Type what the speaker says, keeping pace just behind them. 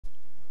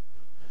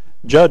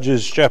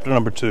Judges chapter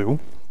number 2.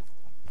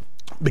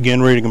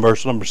 Begin reading in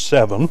verse number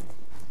 7. The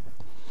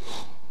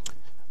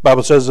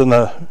Bible says, "And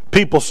the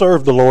people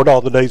served the Lord all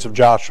the days of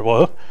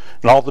Joshua,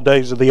 and all the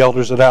days of the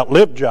elders that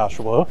outlived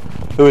Joshua,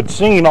 who had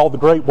seen all the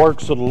great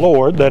works of the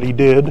Lord that he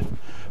did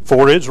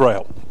for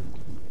Israel.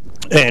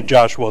 And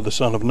Joshua the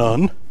son of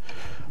Nun,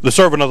 the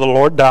servant of the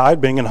Lord, died,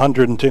 being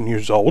 110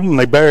 years old, and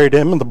they buried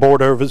him in the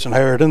border of his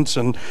inheritance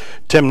in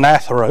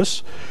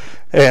Timnath-heres,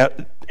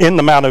 in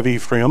the Mount of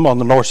Ephraim, on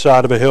the north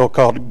side of a hill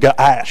called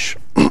Gaash.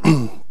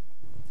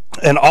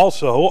 And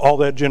also all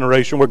that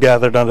generation were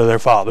gathered unto their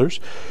fathers.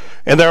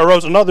 And there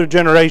arose another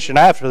generation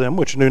after them,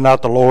 which knew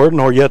not the Lord,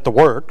 nor yet the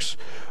works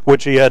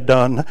which he had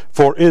done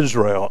for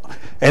Israel.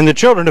 And the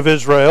children of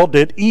Israel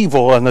did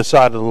evil in the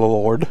sight of the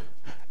Lord,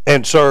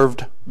 and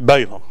served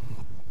Balaam."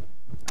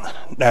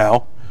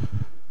 Now,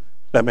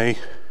 let me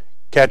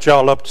catch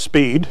y'all up to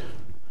speed.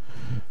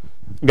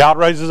 God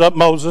raises up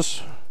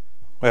Moses.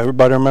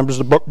 Everybody remembers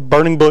the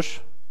burning bush.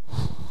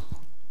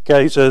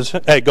 Okay, he says,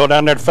 "Hey, go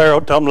down there to Pharaoh,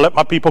 tell him to let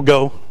my people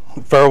go."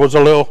 Pharaoh was a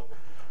little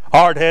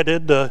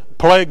hard-headed. The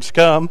plagues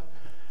come.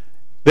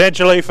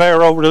 Eventually,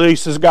 Pharaoh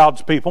releases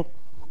God's people.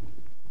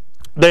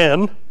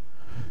 Then,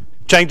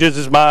 changes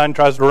his mind,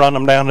 tries to run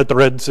them down at the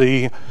Red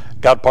Sea.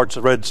 God parts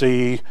the Red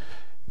Sea.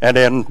 And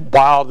then,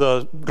 while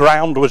the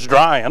ground was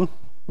drying,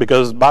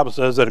 because the Bible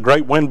says that a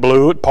great wind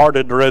blew, it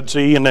parted the Red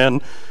Sea, and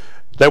then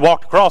they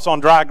walked across on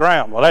dry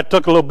ground. Well, that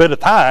took a little bit of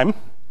time.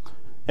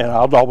 And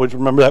I'll always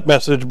remember that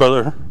message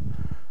Brother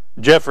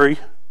Jeffrey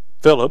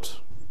Phillips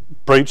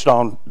preached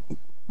on,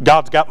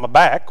 God's got my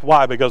back.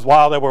 Why? Because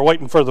while they were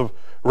waiting for the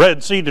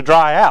Red Sea to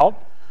dry out,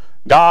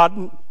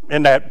 God,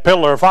 in that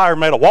pillar of fire,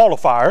 made a wall of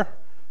fire,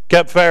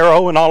 kept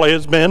Pharaoh and all of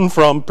his men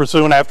from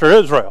pursuing after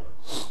Israel.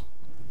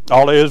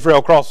 All of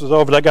Israel crosses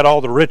over. They got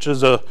all the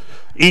riches of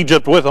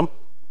Egypt with them.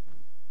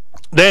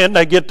 Then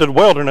they get to the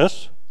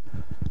wilderness.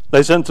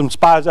 They send some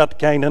spies out to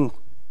Canaan.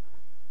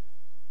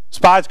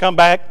 Spies come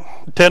back.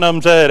 10 of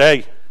them said,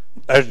 "Hey,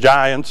 there's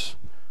giants.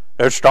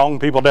 There's strong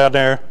people down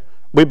there.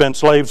 We've been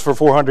slaves for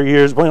 400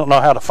 years. We don't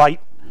know how to fight.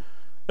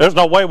 There's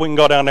no way we can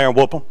go down there and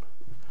whoop them."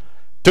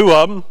 2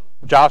 of them,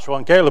 Joshua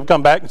and Caleb,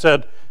 come back and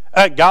said,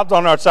 "Hey, God's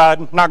on our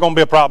side. Not going to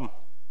be a problem."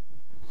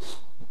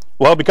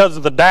 Well, because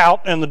of the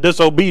doubt and the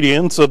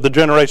disobedience of the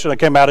generation that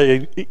came out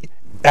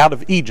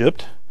of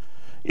Egypt,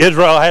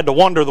 Israel had to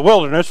wander the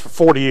wilderness for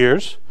 40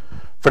 years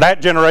for that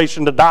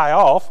generation to die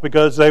off,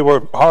 because they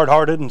were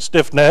hard-hearted and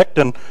stiff-necked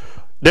and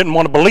didn't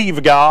want to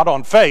believe God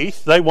on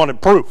faith. They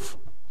wanted proof.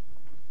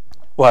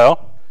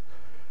 Well,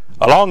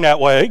 along that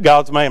way,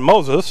 God's man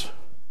Moses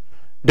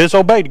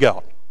disobeyed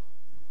God.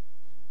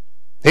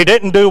 He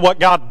didn't do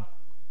the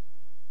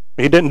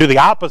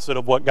opposite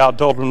of what God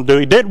told him to do.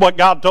 He did what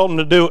God told him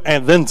to do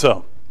and then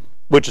some,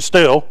 which is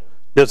still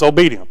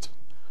disobedience.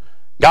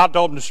 God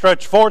told him to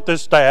stretch forth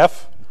his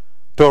staff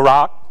to a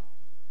rock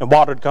and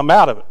water would come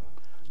out of it.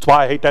 That's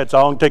why I hate that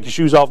song, "Take Your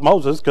Shoes Off,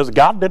 Moses," because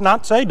God did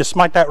not say to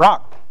smite that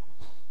rock.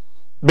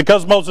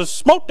 Because Moses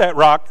smote that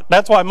rock,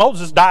 that's why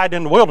Moses died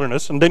in the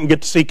wilderness and didn't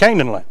get to see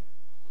Canaan land.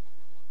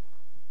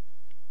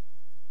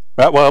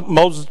 Right, well,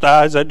 Moses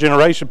dies, that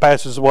generation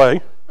passes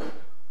away.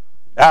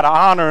 Out of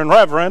honor and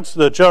reverence,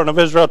 the children of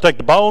Israel take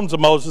the bones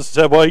of Moses and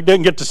said, "Well, he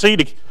didn't get to see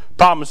the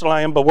promised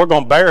land, but we're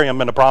going to bury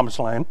him in the promised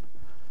land."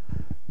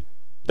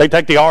 They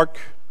take the ark,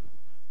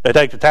 they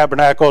take the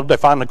tabernacle, they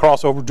finally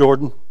cross over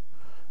Jordan.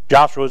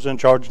 Joshua's in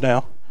charge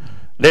now.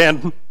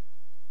 Then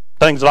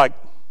things like,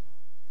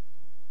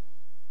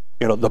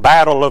 the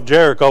Battle of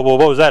Jericho. Well,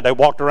 what was that? They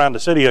walked around the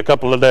city a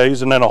couple of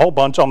days and then a whole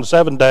bunch on the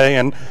 7th day,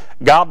 and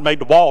God made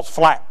the walls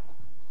flat.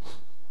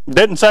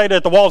 Didn't say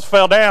that the walls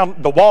fell down.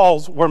 The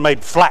walls were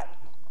made flat.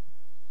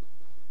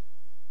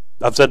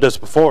 I've said this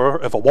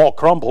before. If a wall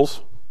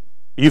crumbles,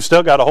 you've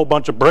still got a whole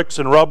bunch of bricks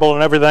and rubble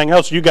and everything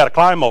else you got to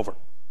climb over.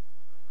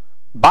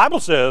 The Bible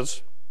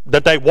says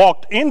that they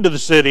walked into the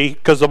city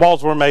because the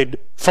walls were made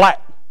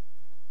flat.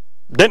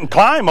 Didn't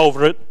climb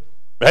over it.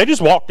 They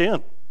just walked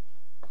in.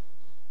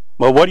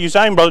 Well, what are you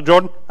saying, Brother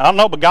Jordan? I don't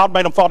know, but God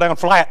made them fall down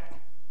flat.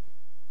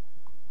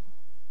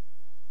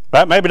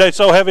 Right? Maybe they're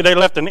so heavy they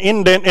left an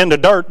indent in the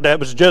dirt that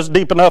was just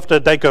deep enough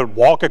that they could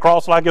walk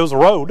across like it was a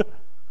road.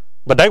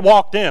 But they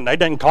walked in. They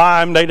didn't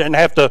climb. They didn't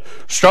have to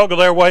struggle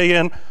their way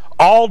in.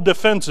 All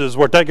defenses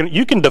were taken.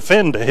 You can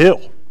defend a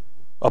hill,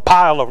 a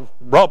pile of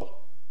rubble.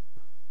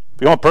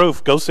 If you want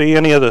proof, go see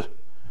any of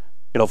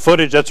the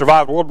footage that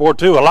survived World War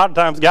II. A lot of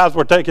times guys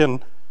were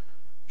taking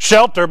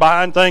shelter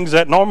behind things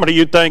that normally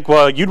you'd think,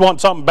 well, you'd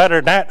want something better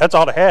than that. That's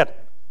all they had.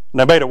 And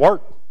they made it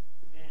work.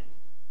 The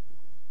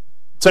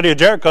city of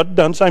Jericho had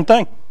done the same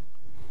thing.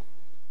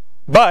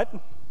 But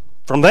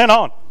from then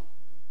on,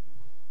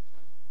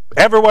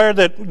 everywhere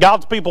that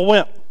God's people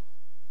went,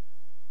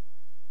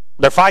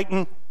 they're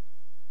fighting,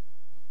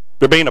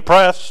 they're being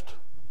oppressed,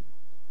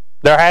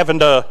 they're having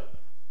to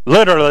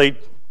literally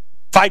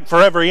fight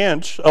for every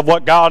inch of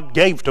what God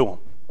gave to them.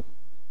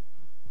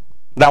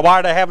 Now, why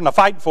are they having to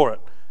fight for it?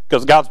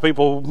 Because God's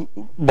people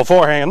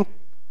beforehand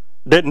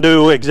didn't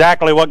do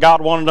exactly what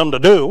God wanted them to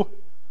do.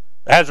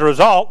 As a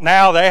result,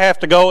 now they have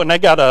to go and they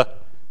got to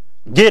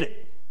Get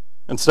it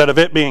instead of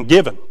it being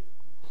given.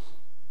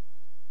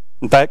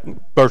 In fact,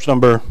 verse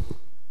number,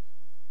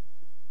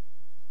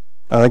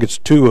 I think it's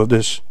 2 of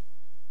this.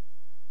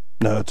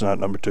 No, it's not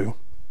number 2.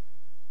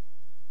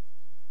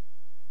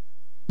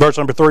 Verse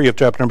number 3 of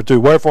chapter number 2.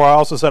 Wherefore I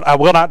also said, I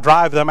will not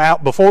drive them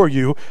out before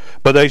you,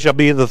 but they shall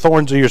be the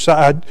thorns of your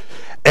side,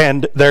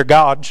 and their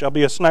God shall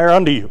be a snare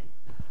unto you.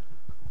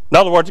 In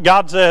other words,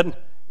 God said,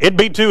 it'd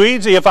be too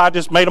easy if I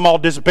just made them all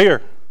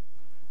disappear.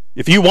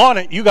 If you want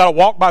it, you got to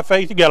walk by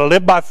faith, you got to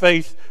live by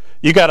faith,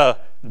 you got to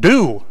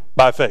do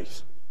by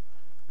faith.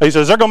 He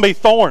says, they're going to be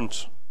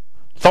thorns.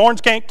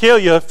 Thorns can't kill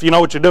you if you know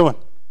what you're doing.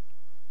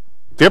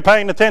 If you're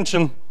paying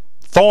attention,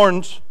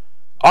 thorns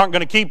aren't going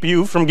to keep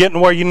you from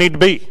getting where you need to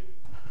be.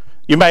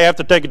 You may have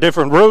to take a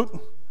different route.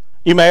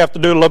 You may have to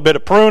do a little bit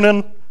of pruning,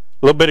 a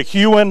little bit of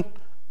hewing,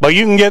 but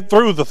you can get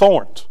through the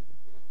thorns.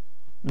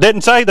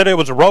 Didn't say that it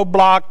was a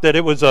roadblock, that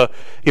it was a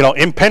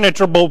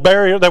impenetrable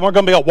barrier. They weren't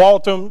going to be a wall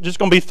to them, just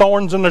going to be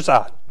thorns in their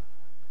side.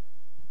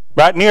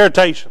 Right? And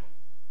irritation.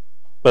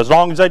 But as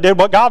long as they did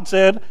what God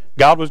said,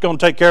 God was going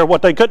to take care of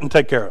what they couldn't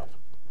take care of.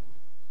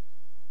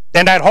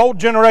 And that whole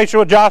generation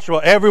with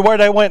Joshua, everywhere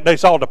they went, they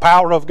saw the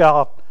power of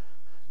God.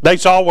 They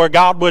saw where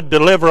God would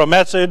deliver a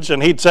message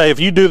and he'd say,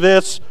 if you do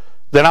this,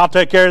 then I'll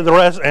take care of the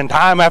rest. And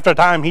time after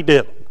time he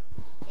did.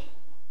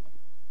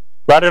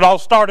 Right? It all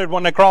started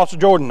when they crossed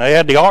Jordan. They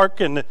had the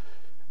ark, and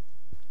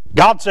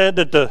God said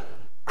that to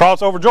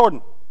cross over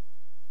Jordan.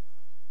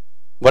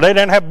 Well, they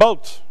didn't have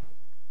boats.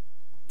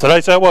 So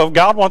they said, well, if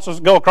God wants us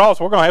to go across,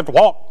 we're going to have to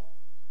walk.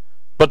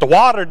 But the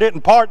water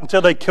didn't part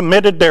until they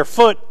committed their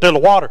foot to the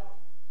water.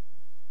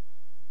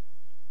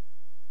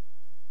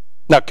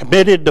 Now,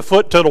 committed the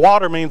foot to the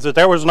water means that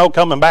there was no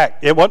coming back.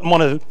 It wasn't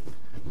one of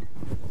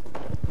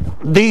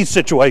these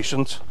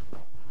situations.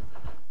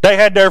 They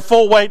had their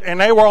full weight, and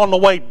they were on the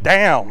way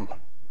down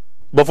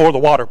before the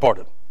water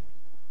parted.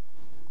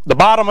 The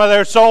bottom of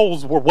their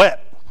soles were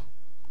wet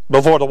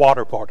before the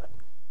water parted.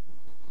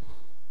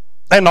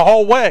 And the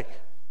whole way,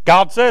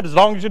 God said, as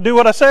long as you do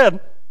what I said,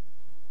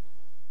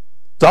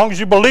 as long as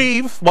you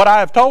believe what I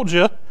have told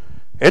you,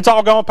 it's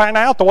all going to pan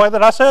out the way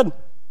that I said.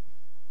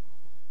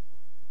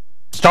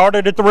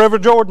 Started at the River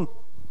Jordan.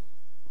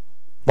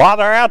 While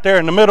they're out there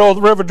in the middle of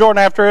the River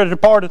Jordan after it had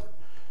departed,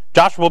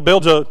 Joshua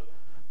builds a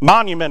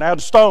monument out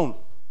of stone.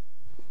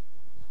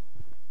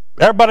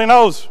 Everybody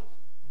knows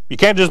you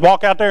can't just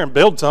walk out there and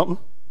build something.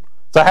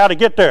 So how to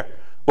get there?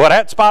 Well,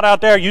 that spot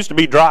out there used to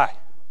be dry.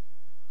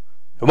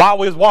 And while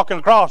we was walking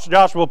across,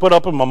 Joshua put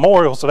up a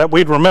memorial so that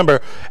we'd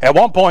remember at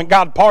one point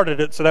God parted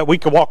it so that we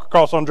could walk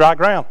across on dry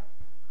ground.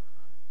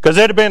 Because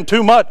it had been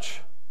too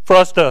much for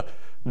us to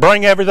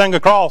bring everything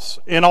across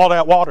in all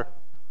that water.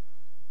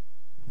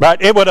 Right?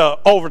 It would have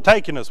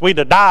overtaken us. We'd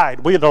have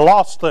died. We'd have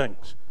lost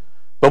things.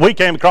 But we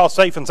came across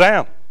safe and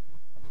sound.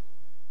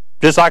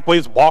 Just like we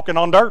was walking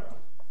on dirt.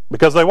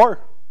 Because they were.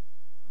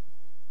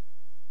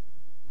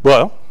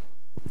 Well,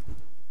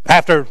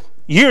 after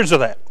years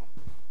of that,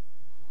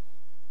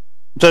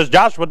 it says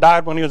Joshua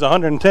died when he was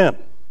 110.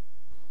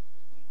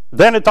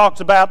 Then it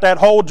talks about that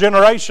whole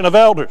generation of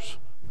elders.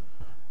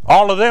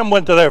 All of them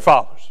went to their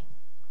fathers.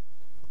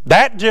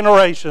 That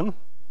generation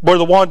were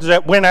the ones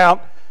that went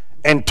out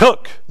and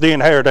took the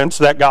inheritance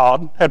that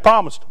God had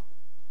promised them.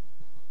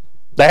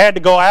 They had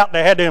to go out,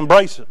 they had to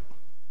embrace it.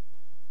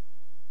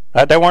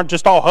 They weren't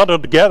just all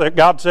huddled together.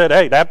 God said,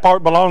 hey, that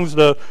part belongs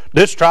to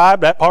this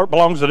tribe, that part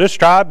belongs to this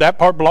tribe, that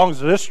part belongs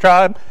to this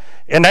tribe.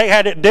 And they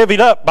had it divvied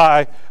up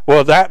by,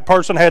 well, that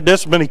person had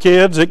this many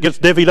kids, it gets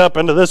divvied up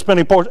into this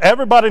many portions.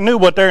 Everybody knew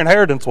what their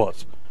inheritance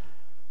was.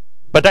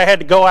 But they had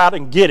to go out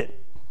and get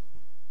it.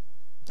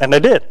 And they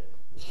did.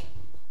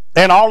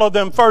 And all of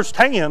them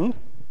firsthand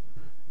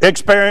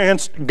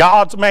experienced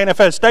God's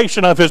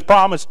manifestation of his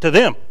promise to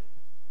them.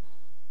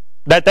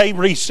 That they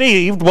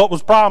received what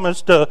was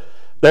promised to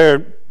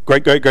their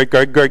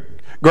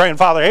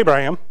great-great-great-great-great-grandfather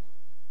Abraham.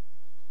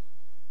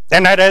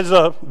 And that as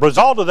a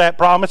result of that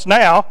promise,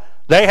 now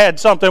they had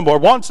something where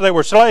once they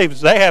were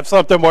slaves, they have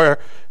something where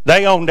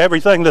they owned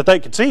everything that they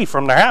could see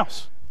from their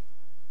house.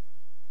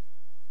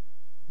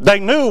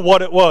 They knew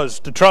what it was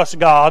to trust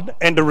God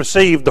and to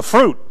receive the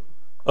fruit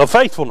of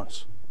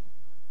faithfulness.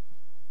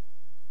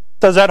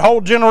 Does that whole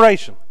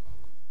generation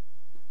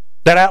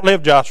that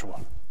outlived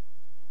Joshua,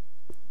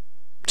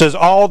 it says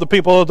all the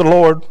people of the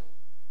Lord,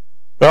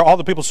 or all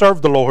the people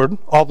served the Lord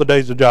all the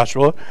days of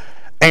Joshua,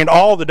 and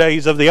all the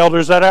days of the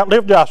elders that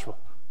outlived Joshua.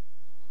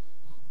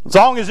 As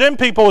long as them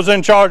people was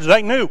in charge,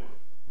 they knew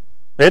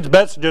it's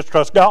best to just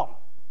trust God.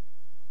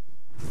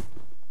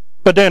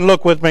 But then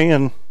look with me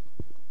in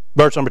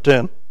verse number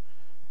 10.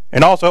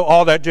 And also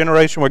all that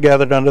generation were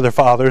gathered unto their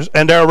fathers,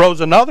 and there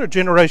arose another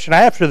generation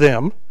after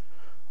them,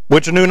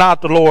 which knew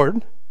not the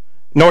Lord,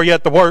 nor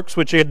yet the works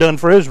which he had done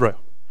for Israel.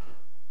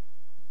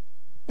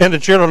 And the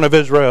children of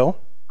Israel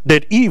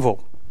did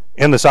evil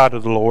in the sight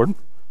of the Lord,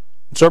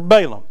 and served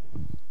Balaam.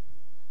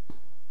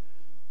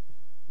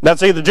 Now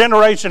see, the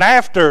generation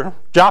after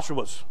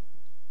Joshua's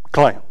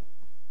clan.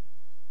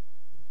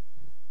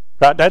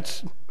 Right?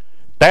 That's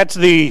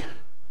the,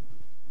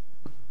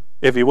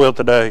 if you will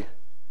today,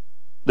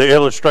 the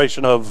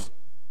illustration of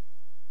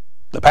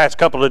the past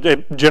couple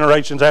of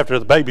generations after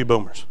the baby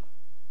boomers.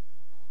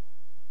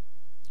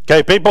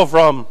 Okay, people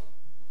from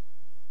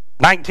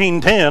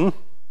 1910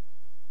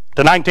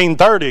 to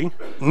 1930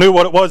 knew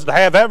what it was to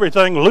have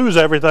everything, lose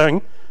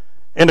everything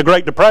in the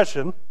Great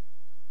Depression.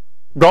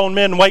 Grown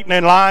men waiting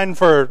in line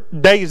for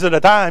days at a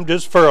time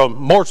just for a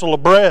morsel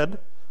of bread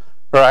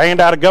or a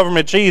handout of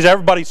government cheese.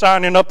 Everybody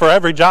signing up for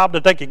every job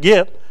that they could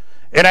get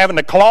and having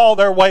to claw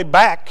their way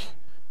back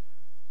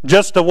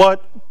just to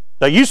what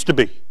they used to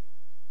be.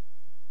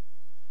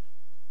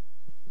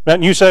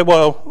 And you say,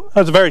 well,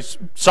 that's a very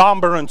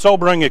somber and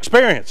sobering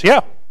experience.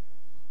 Yeah.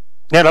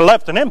 And it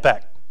left an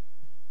impact.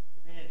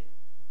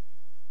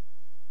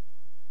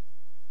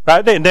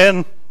 Right? And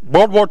then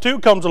World War II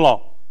comes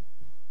along.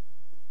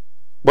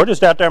 We're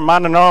just out there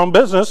minding our own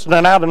business, and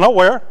then out of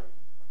nowhere,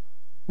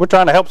 we're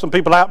trying to help some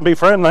people out and be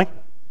friendly.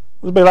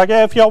 We'll be like,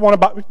 yeah, if y'all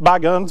want to buy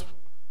guns,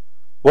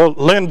 we'll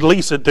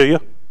lease it to you.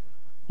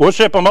 We'll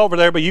ship them over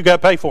there, but you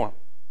got to pay for them.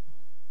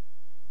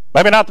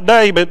 Maybe not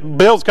today, but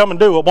bills come and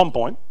due at one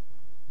point.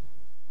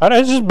 And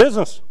it's just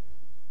business.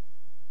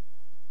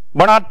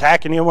 We're not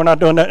attacking you. We're not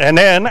doing that. And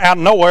then, out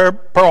of nowhere,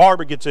 Pearl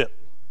Harbor gets hit.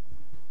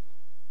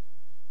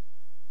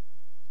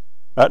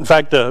 In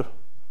fact, the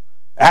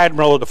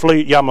admiral of the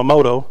fleet,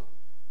 Yamamoto,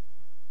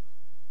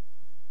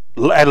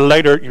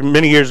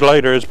 many years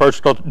later, his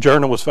personal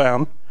journal was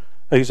found.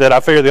 He said, I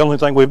fear the only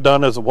thing we've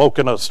done is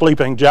awoken a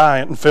sleeping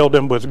giant and filled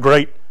him with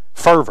great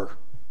fervor.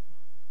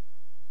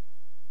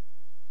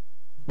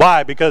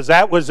 Why? Because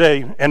that was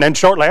and then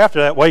shortly after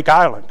that, Wake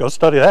Island. Go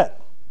study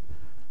that.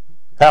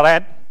 How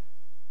that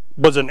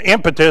was an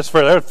impetus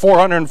for there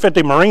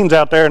 450 Marines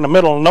out there in the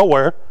middle of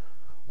nowhere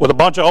with a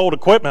bunch of old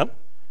equipment.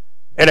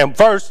 And then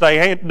first,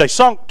 they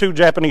sunk 2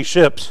 Japanese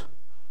ships,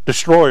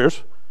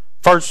 destroyers.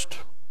 First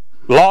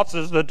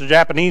losses that the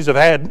Japanese have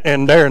had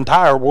in their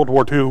entire World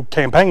War II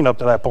campaign up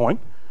to that point.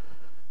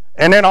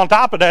 And then on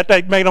top of that,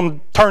 they made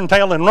them turn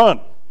tail and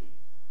run.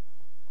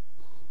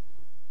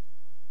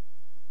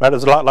 That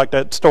is a lot like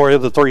that story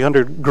of the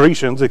 300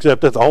 Grecians,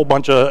 except it's a whole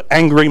bunch of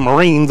angry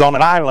Marines on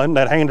an island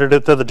that handed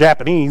it to the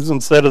Japanese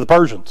instead of the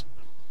Persians.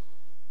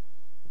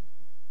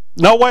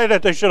 No way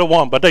that they should have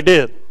won, but they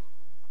did.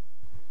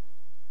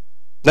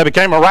 They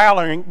became a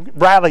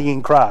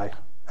rallying cry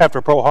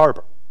after Pearl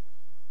Harbor.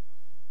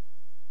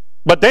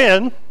 But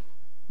then,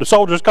 the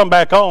soldiers come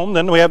back home,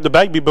 then we have the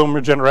baby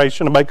boomer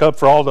generation to make up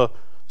for all the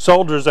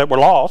soldiers that were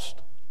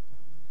lost.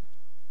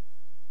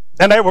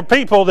 And they were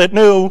people that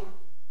knew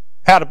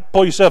how to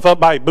pull yourself up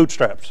by your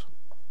bootstraps.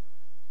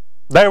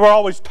 They were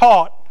always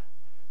taught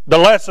the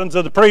lessons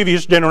of the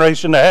previous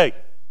generation that, hey,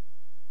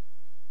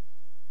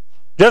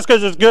 just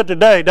because it's good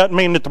today doesn't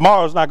mean that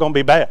tomorrow's not going to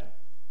be bad.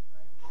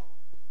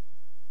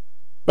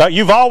 But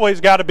you've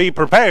always got to be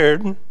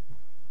prepared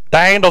to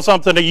handle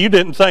something that you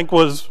didn't think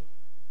was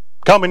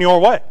coming your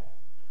way.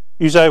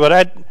 You say, well,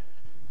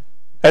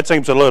 that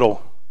seems a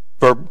little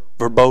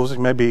verbose,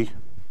 maybe,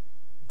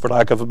 for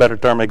lack of a better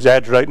term,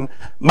 exaggerating.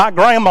 My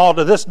grandma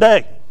to this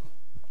day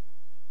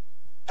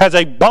has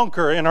a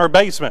bunker in her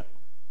basement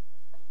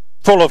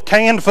full of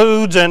canned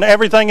foods and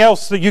everything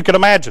else that you could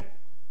imagine.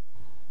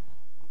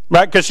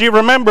 Right? Because she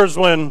remembers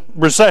when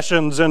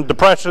recessions and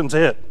depressions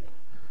hit.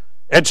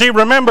 And she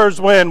remembers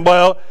when,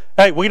 well,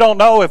 hey, we don't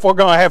know if we're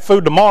going to have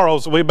food tomorrow,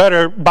 so we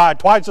better buy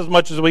twice as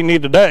much as we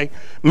need today,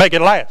 make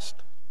it last.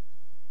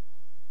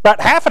 Right?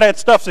 Half of that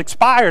stuff's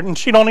expired and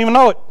she don't even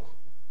know it.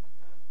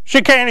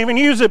 She can't even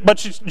use it, but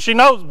she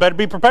knows better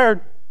be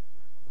prepared.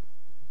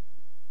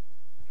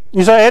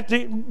 You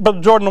say,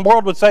 but Jordan, the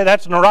world would say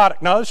that's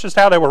neurotic. No, it's just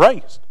how they were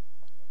raised.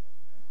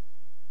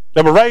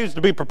 They were raised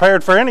to be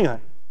prepared for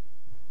anything.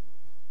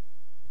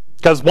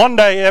 Because one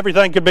day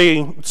everything could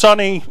be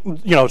sunny,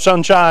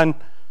 sunshine,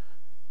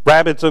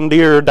 rabbits and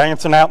deer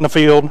dancing out in the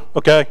field,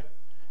 okay?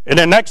 And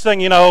then next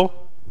thing you know,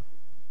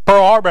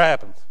 Pearl Harbor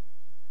happens.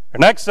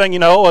 And next thing you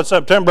know,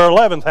 September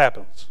 11th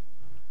happens.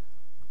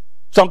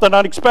 Something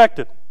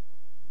unexpected.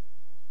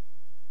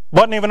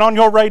 Wasn't even on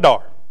your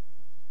radar.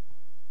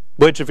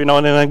 Which, if you know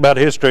anything about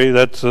history,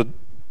 that's a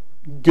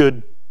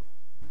good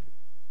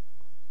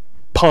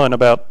pun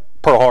about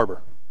Pearl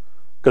Harbor.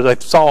 Because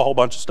they saw a whole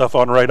bunch of stuff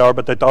on the radar,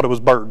 but they thought it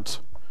was birds.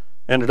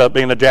 Ended up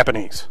being the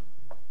Japanese.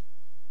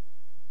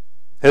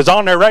 It was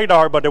on their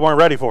radar, but they weren't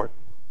ready for it.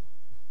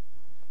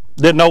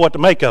 Didn't know what to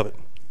make of it.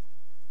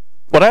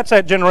 Well, that's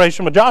that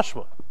generation with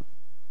Joshua.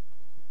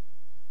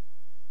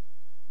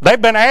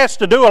 They've been asked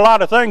to do a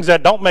lot of things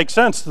that don't make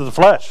sense to the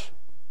flesh.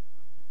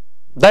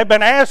 They've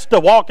been asked to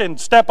walk and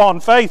step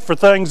on faith for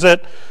things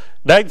that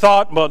they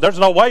thought, well, there's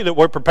no way that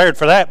we're prepared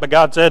for that. But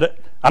God said,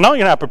 I know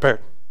you're not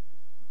prepared.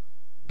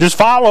 Just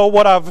follow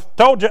what I've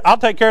told you. I'll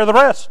take care of the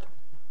rest.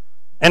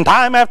 And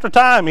time after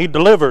time, He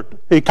delivered.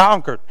 He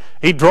conquered.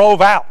 He drove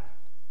out.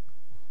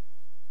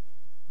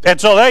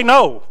 And so they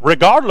know,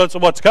 regardless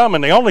of what's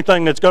coming, the only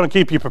thing that's going to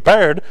keep you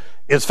prepared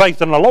is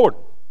faith in the Lord.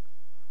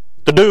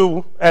 To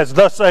do as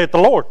thus saith the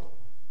Lord.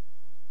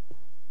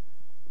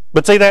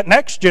 But see, that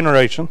next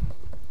generation,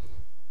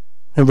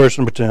 in verse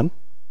number 10,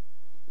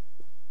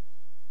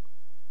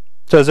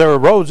 says, there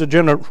arose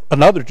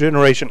another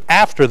generation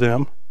after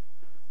them,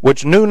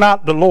 which knew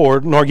not the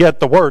Lord, nor yet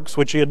the works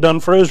which he had done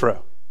for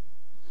Israel.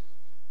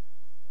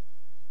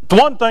 It's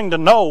one thing to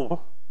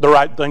know the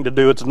right thing to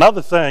do. It's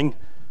another thing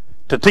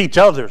to teach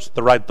others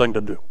the right thing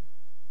to do.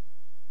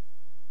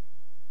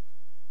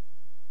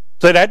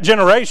 So that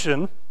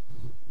generation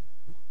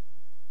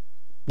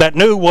that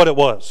knew what it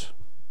was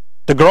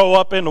to grow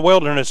up in the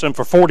wilderness, and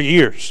for 40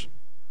 years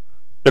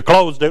their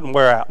clothes didn't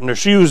wear out and their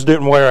shoes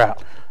didn't wear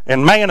out,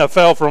 and manna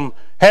fell from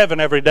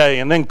heaven every day,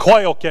 and then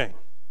quail came.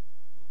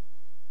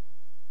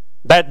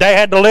 That they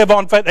had to live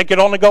on faith. They could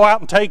only go out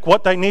and take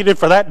what they needed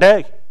for that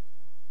day.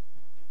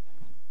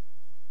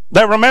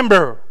 They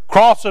remember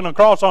crossing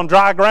across on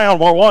dry ground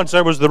where once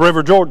there was the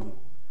river Jordan.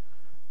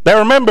 They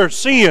remember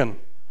seeing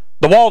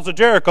the walls of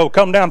Jericho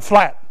come down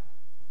flat.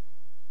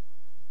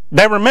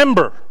 They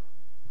remember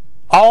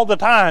all the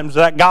times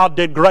that God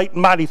did great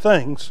and mighty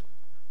things,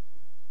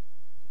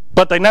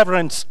 but they never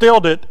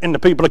instilled it in the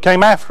people that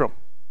came after them.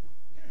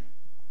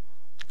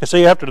 You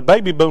see, after the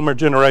baby boomer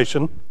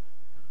generation,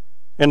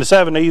 in the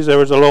 70s, there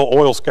was a little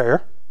oil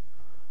scare.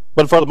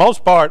 But for the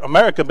most part,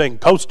 America had been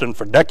coasting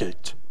for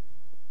decades.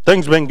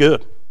 Things have been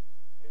good.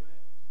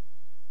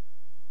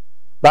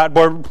 Right?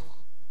 We're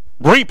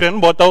reaping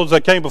what those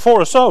that came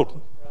before us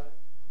sowed.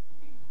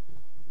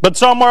 But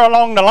somewhere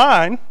along the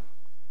line,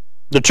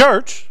 the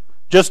church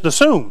just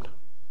assumed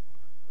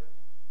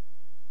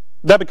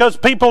that because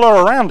people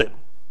are around it,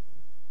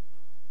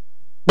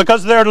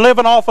 because they're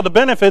living off of the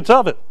benefits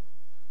of it,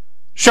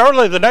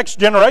 surely the next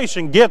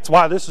generation gets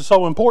why this is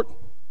so important.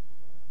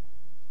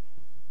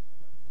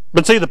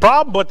 But see, the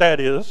problem with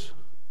that is,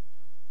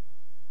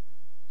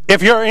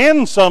 if you're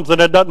in something,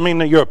 that doesn't mean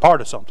that you're a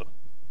part of something.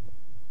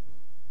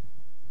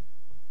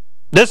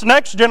 This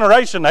next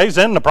generation, they's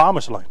in the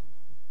promised land.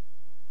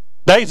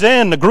 They's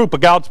in the group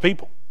of God's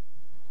people.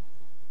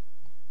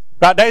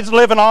 Right? They's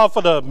living off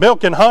of the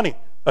milk and honey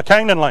of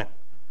Canaan land,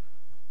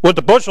 with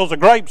the bushels of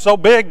grapes so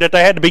big that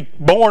they had to be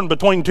born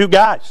between two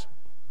guys.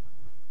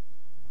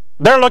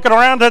 They're looking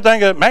around and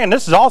thinking, man,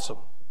 this is awesome.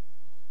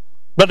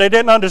 But they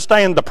didn't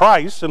understand the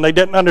price, and they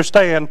didn't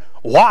understand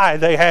why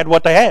they had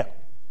what they had.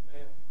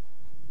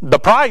 The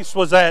price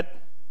was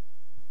that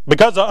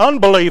because of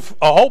unbelief,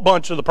 a whole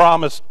bunch of the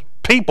promised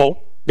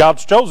people,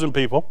 God's chosen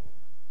people,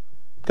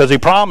 because he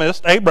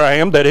promised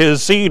Abraham that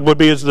his seed would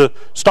be as the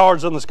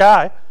stars in the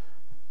sky,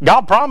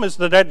 God promised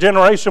that that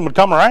generation would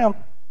come around.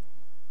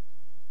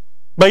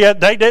 But yet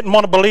they didn't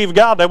want to believe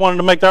God. They wanted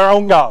to make their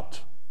own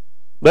gods.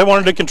 They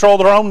wanted to control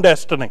their own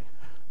destiny.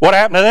 What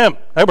happened to them?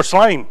 They were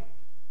slain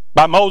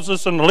by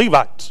Moses and the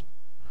Levites.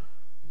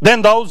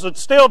 Then those that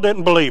still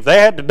didn't believe, they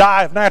had to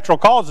die of natural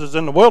causes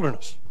in the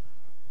wilderness.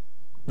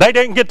 They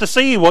didn't get to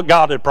see what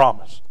God had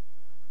promised,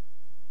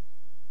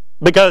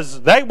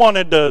 because they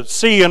wanted to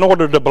see in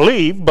order to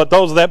believe, but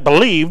those that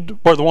believed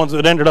were the ones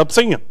that ended up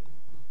seeing.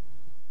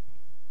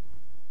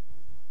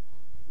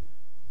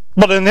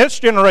 But then this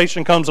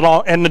generation comes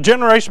along, and the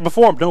generation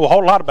before them knew a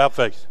whole lot about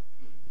faith.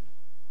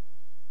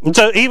 And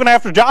so even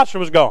after Joshua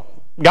was gone,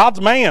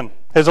 God's man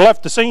has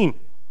left the scene.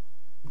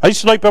 He's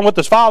sleeping with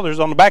his fathers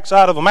on the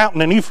backside of a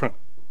mountain in Ephraim.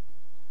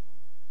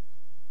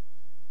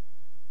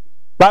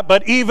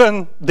 But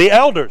even the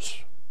elders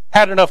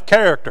had enough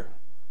character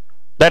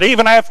that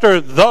even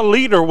after the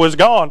leader was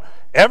gone,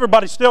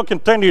 everybody still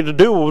continued to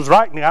do what was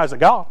right in the eyes of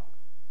God,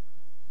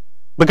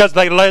 because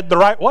they led the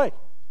right way.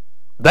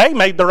 They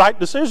made the right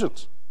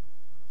decisions.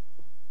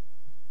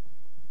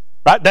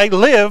 Right? They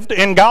lived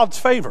in God's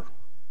favor.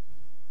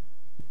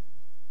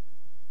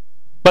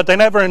 But they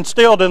never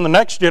instilled in the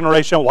next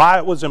generation why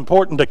it was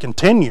important to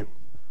continue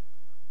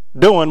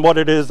doing what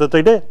it is that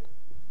they did.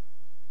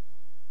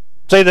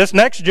 See, this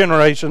next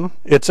generation,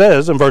 it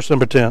says in verse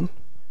number 10,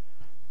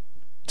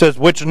 it says,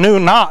 which knew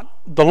not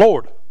the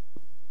Lord.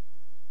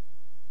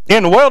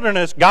 In the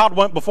wilderness, God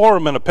went before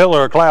them in a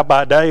pillar of cloud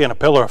by day and a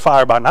pillar of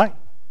fire by night.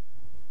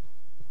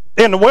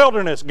 In the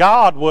wilderness,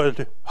 God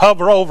would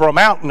hover over a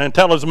mountain and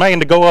tell his man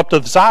to go up to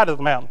the side of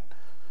the mountain.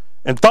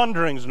 And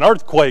thunderings and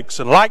earthquakes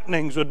and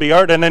lightnings would be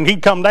heard, and then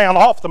he'd come down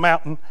off the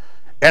mountain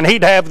and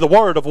he'd have the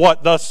word of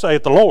what thus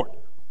saith the Lord.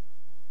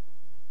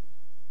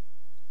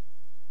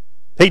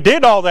 He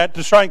did all that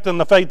to strengthen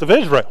the faith of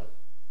Israel.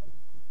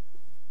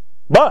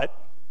 But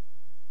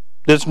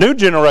this new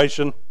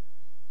generation,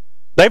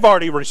 they've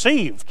already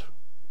received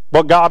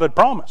what God had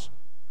promised.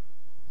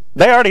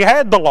 They already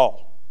had the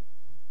law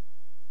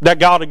that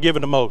God had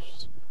given to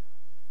Moses.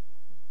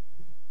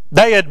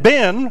 They had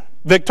been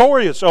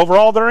victorious over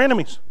all their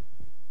enemies.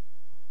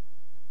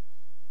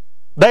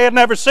 They had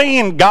never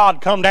seen God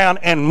come down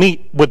and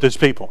meet with his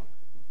people,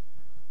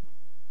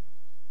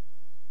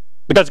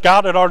 because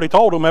God had already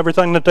told them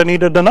everything that they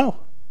needed to know.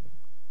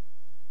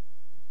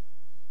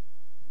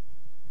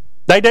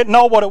 They didn't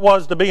know what it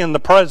was to be in the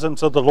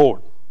presence of the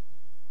Lord.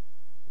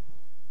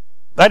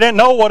 They didn't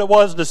know what it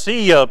was to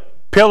see a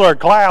pillar of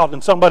cloud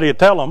and somebody would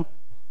tell them,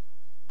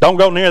 don't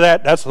go near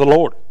that, that's the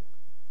Lord.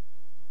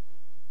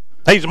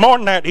 He's more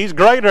than that, he's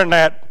greater than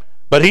that,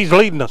 but he's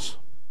leading us.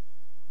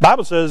 The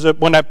Bible says that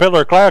when that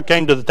pillar of cloud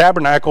came to the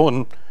tabernacle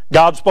and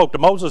God spoke to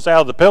Moses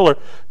out of the pillar. It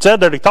said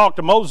that he talked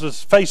to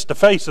Moses face to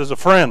face as a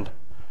friend.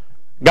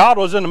 God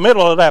was in the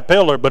middle of that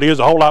pillar, but he was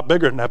a whole lot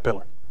bigger than that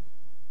pillar.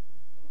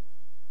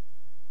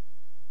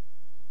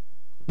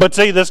 But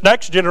see, this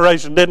next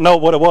generation didn't know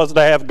what it was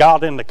to have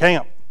God in the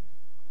camp.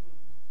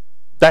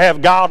 To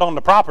have God on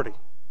the property.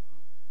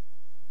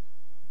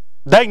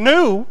 They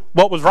knew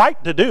what was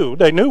right to do.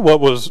 They knew what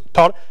was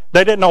taught.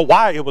 They didn't know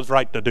why it was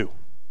right to do.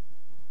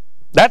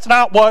 That's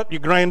not what your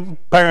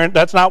grandparent,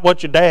 that's not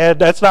what your dad,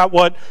 that's not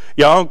what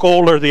your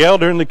uncle or the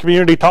elder in the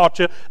community taught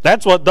you.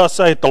 That's what thus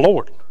saith the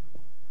Lord.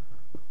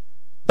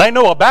 They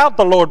know about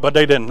the Lord, but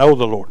they didn't know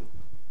the Lord.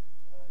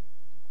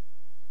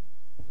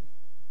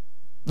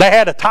 They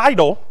had a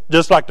title,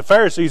 just like the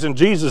Pharisees in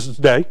Jesus'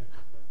 day.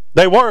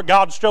 They were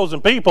God's chosen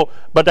people,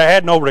 but they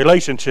had no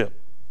relationship.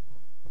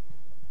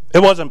 It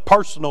wasn't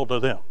personal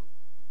to them.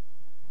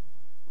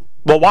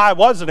 Well, why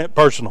wasn't it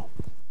personal?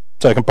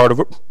 Third part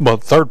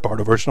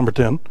of verse number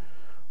 10.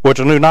 Which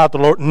knew not the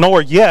Lord,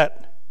 nor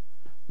yet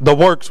the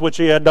works which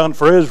he had done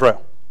for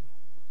Israel.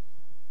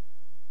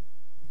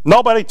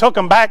 Nobody took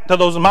them back to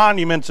those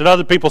monuments that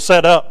other people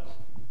set up.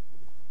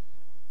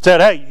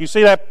 Said, hey, you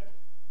see that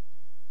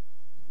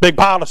big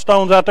pile of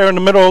stones out there in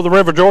the middle of the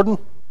River Jordan?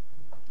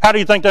 How do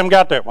you think them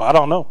got there? Well, I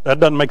don't know. That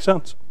doesn't make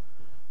sense.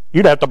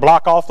 You'd have to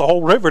block off the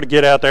whole river to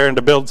get out there and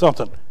to build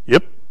something.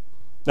 Yep.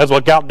 That's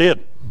what God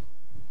did.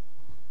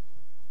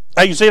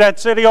 Hey, you see that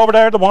city over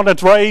there, the one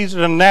that's raised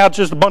and now it's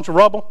just a bunch of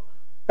rubble?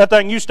 That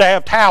thing used to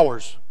have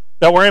towers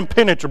that were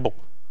impenetrable.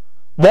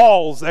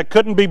 Walls that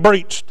couldn't be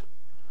breached.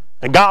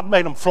 And God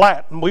made them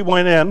flat. And we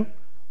went in.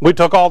 We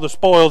took all the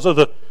spoils of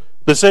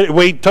the city.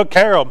 We took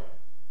care of them.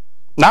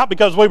 Not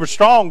because we were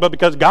strong, but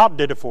because God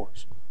did it for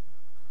us.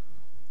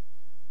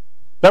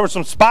 There were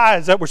some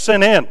spies that were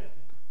sent in.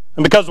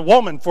 And because a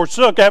woman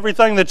forsook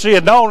everything that she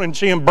had known and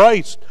she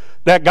embraced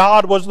that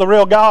God was the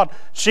real God,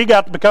 she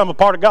got to become a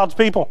part of God's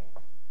people.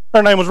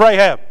 Her name was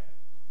Rahab.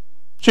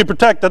 She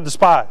protected the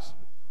spies.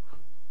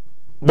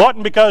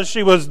 Wasn't because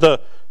she was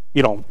the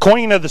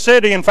queen of the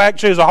city. In fact,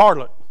 she was a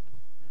harlot.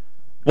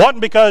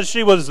 Wasn't because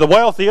she was the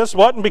wealthiest.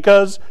 Wasn't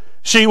because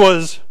she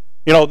was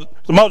the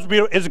most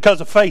beautiful. It's because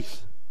of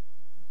faith.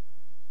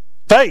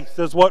 Faith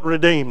is what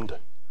redeemed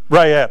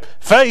Rahab.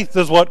 Faith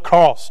is what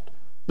crossed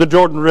the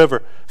Jordan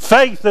River.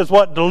 Faith is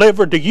what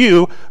delivered to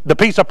you the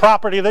piece of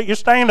property that you're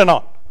standing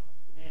on.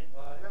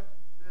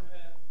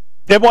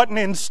 It wasn't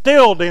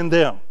instilled in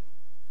them.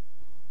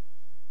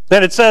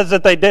 Then it says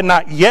that they did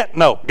not yet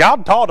know.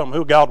 God taught them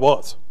who God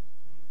was.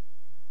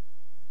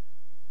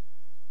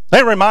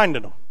 They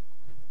reminded them.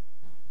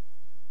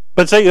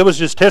 But see, it was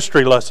just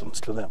history lessons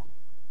to them.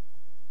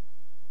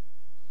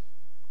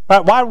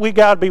 Right? Why do we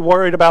got to be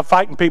worried about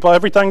fighting people?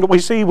 Everything that we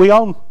see, we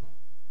own.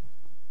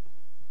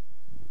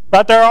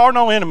 Right? There are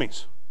no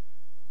enemies.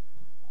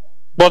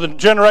 Well, the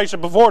generation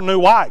before knew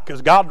why,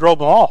 because God drove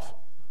them off.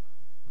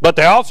 But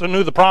they also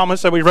knew the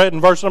promise that we read in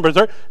verse number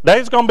 3.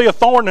 There's going to be a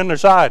thorn in their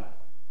side.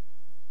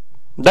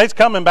 They's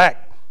coming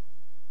back.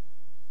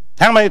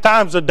 How many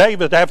times did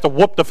David have to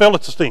whoop the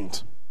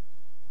Philistines?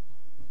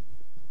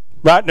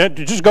 Right?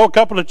 Just go a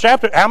couple of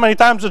chapters. How many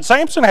times did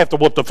Samson have to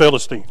whoop the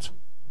Philistines?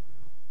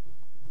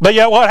 But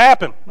yet what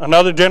happened?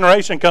 Another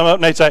generation come up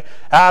and they say,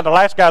 the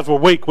last guys were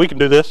weak. We can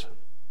do this.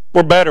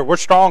 We're better. We're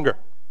stronger.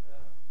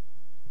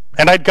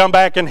 And they'd come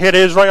back and hit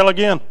Israel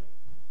again.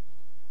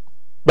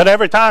 But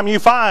every time you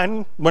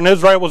find, when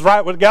Israel was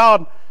right with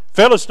God,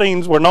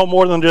 Philistines were no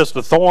more than just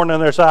a thorn in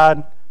their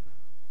side.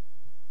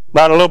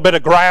 About a little bit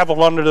of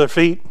gravel under their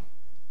feet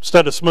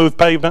instead of smooth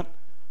pavement.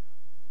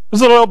 It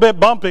was a little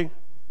bit bumpy,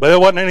 but it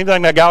wasn't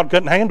anything that God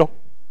couldn't handle.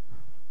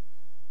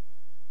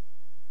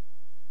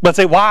 But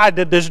see, why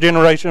did this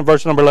generation,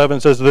 verse number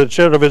 11 says, the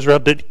children of Israel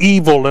did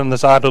evil in the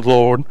sight of the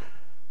Lord.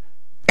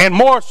 And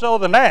more so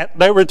than that,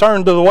 they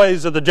returned to the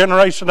ways of the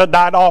generation that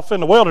died off in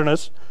the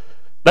wilderness.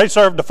 They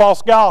served a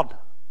false god.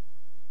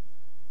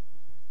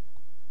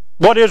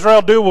 What did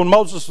Israel do when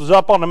Moses was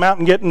up on the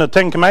mountain getting the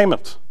 10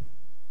 Commandments?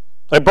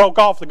 They broke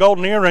off the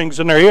golden earrings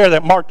in their ear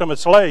that marked them as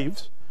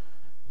slaves.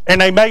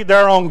 And they made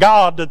their own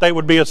god that they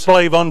would be a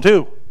slave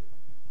unto.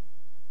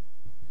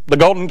 The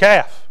golden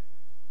calf.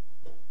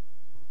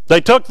 They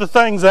took the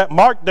things that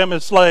marked them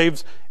as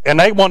slaves and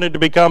they wanted to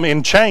become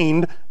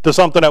enchained to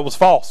something that was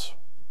false.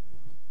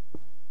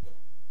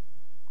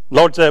 The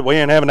Lord said, we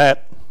ain't having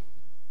that.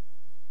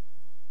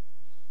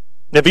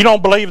 If you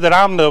don't believe that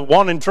I'm the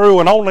one and true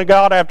and only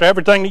God after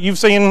everything that you've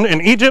seen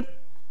in Egypt,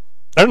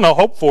 there's no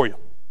hope for you.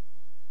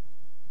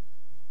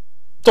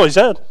 So he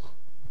said.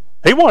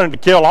 He wanted to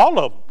kill all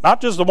of them.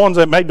 Not just the ones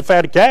that made the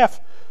fatty calf,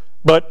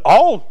 but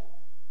all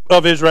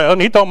of Israel.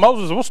 And he told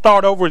Moses, we'll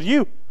start over with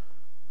you.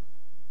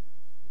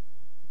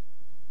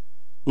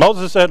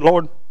 Moses said,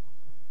 Lord,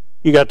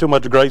 you got too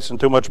much grace and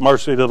too much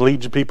mercy to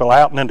lead your people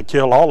out and then to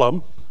kill all of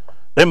them.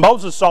 Then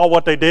Moses saw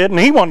what they did and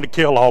he wanted to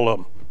kill all of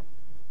them.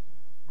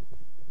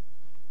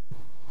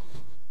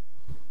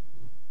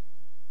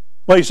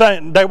 Well, he's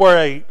saying they were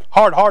a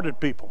hard-hearted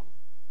people.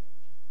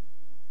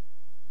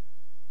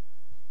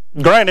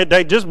 Granted,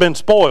 they'd just been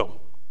spoiled.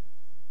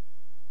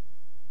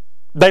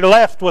 They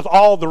left with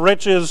all the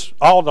riches,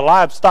 all the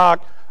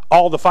livestock,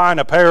 all the fine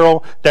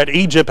apparel that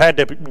Egypt had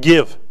to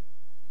give.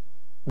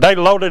 They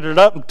loaded it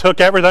up and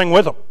took everything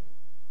with them.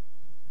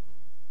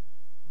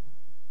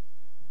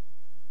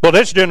 Well,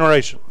 this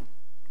generation,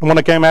 when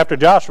it came after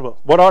Joshua,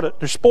 what are they?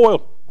 They're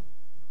spoiled.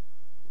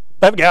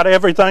 They've got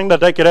everything that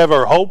they could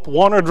ever hope,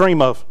 want, or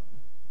dream of.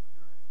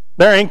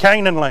 They're in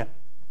Canaan land.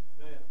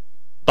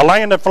 The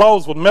land that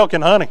flows with milk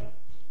and honey.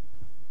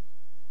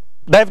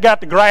 They've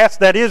got the grass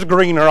that is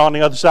greener on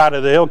the other side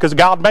of the hill because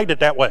God made it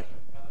that way.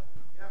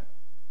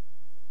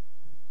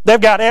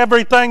 They've got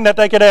everything that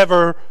they could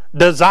ever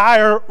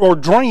desire or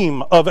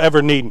dream of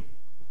ever needing.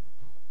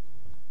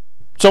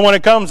 So when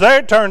it comes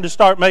their turn to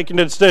start making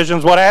the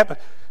decisions, what happens?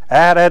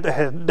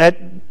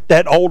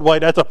 That old way,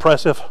 that's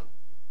oppressive.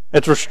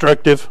 It's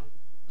restrictive.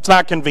 It's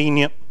not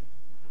convenient.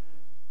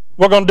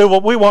 We're going to do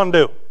what we want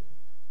to do.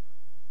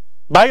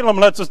 Balaam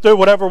lets us do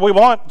whatever we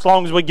want as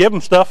long as we give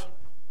him stuff.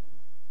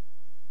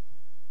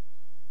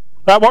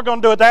 Right, we're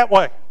going to do it that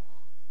way.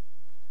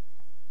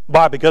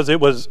 Why? Because it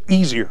was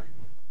easier.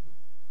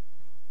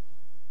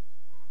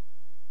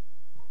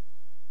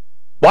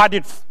 Why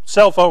did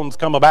cell phones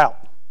come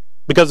about?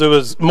 Because it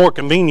was more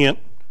convenient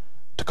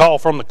to call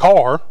from the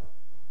car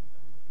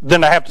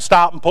than to have to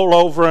stop and pull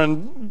over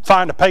and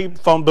find a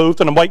payphone booth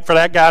and wait for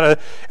that guy to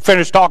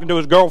finish talking to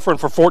his girlfriend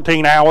for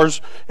 14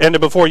 hours and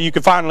before you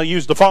could finally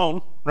use the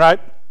phone, right?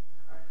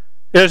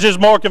 It's just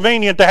more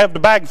convenient to have the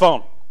bag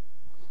phone.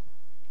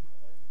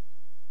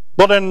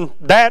 Well, then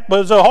that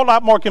was a whole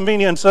lot more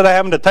convenient instead of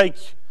having to take,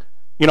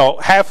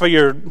 half of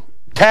your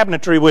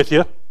cabinetry with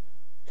you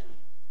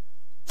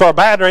for a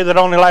battery that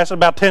only lasted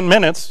about 10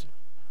 minutes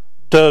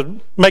to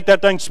make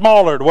that thing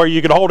smaller to where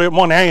you could hold it in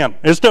one hand.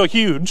 It's still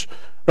huge,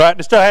 right?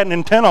 It still had an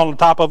antenna on the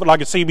top of it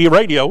like a CB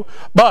radio,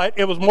 but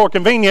it was more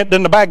convenient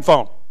than the bag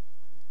phone.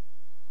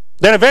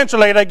 Then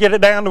eventually they get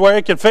it down to where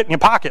it can fit in your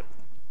pocket.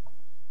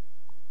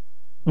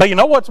 But you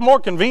know what's more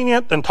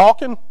convenient than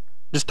talking?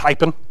 Just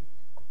typing.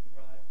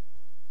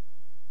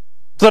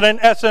 So then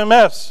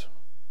SMS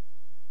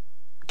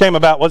came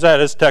about. What's that?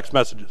 It's text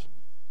messages.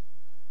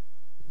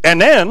 And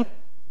then,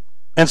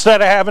 instead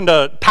of having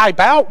to type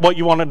out what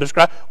you want to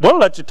describe, we'll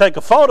let you take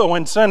a photo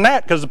and send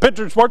that because the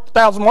picture's worth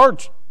 1,000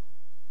 words.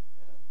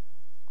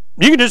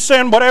 You can just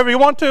send whatever you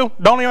want to.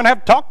 Don't even have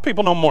to talk to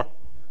people no more.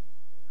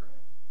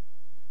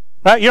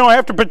 Right? You don't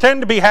have to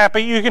pretend to be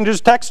happy. You can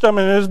just text them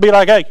and just be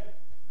like, hey,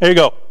 here you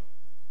go.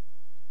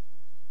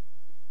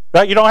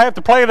 Right? You don't have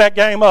to play that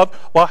game of,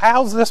 well,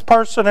 how's this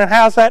person and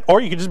how's that?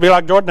 Or you can just be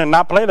like Jordan and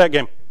not play that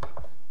game.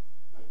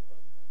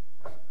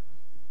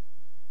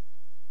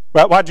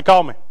 Right? Why'd you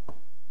call me?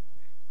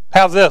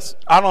 How's this?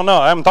 I don't know.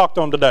 I haven't talked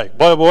to him today.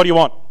 What do you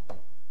want? All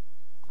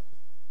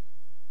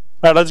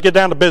right, let's get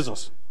down to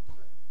business.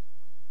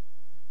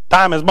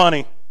 Time is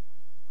money.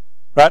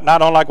 Right? And I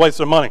don't like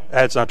wasting money.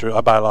 That's not true.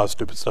 I buy a lot of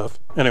stupid stuff.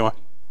 Anyway.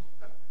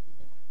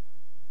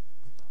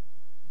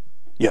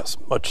 Yes,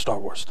 much Star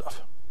Wars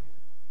stuff.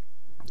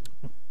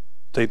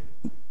 See,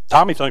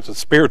 Tommy thinks it's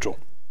spiritual.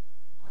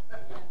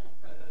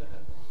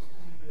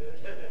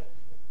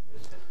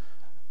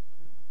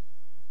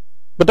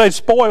 But they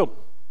spoiled.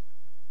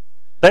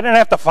 They didn't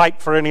have to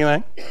fight for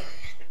anything.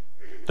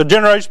 The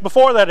generation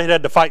before that, it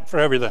had to fight for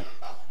everything.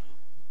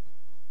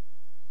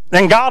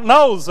 And God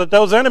knows that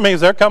those enemies,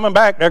 they're coming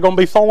back. They're going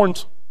to be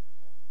thorns.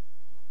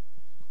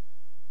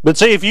 But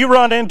see, if you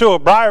run into a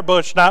briar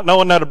bush not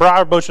knowing that a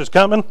briar bush is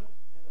coming,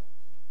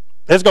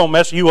 it's going to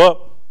mess you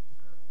up.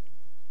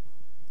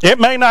 It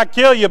may not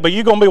kill you, but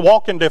you're going to be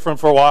walking different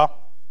for a while.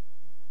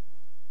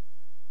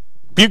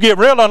 If you get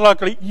real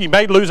unlucky, you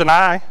may lose an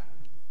eye.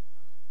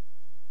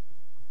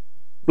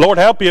 Lord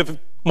help you if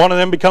one of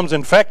them becomes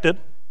infected.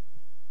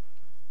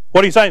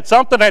 What are you saying?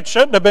 Something that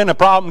shouldn't have been a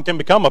problem can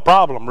become a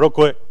problem real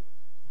quick.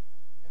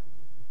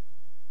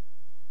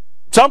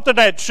 Something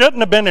that shouldn't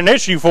have been an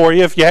issue for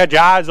you if you had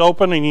your eyes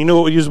open and you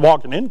knew what you was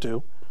walking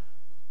into.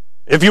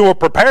 If you were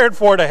prepared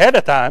for it ahead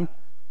of time,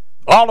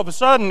 all of a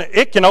sudden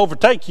it can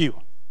overtake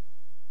you.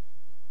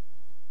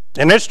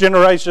 In this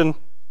generation,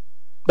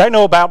 they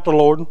know about the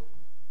Lord,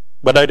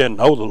 but they didn't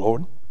know the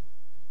Lord.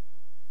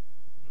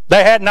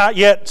 They had not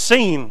yet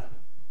seen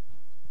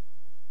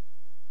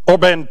or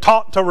been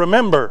taught to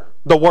remember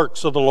the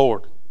works of the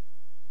Lord.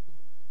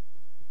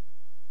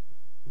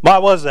 Why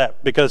was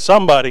that? Because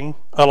somebody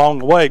along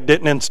the way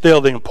didn't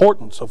instill the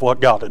importance of what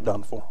God had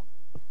done for them.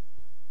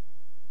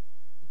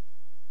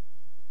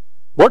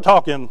 We're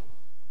talking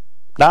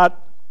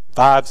not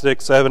 5,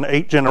 6, 7,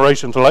 8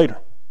 generations later.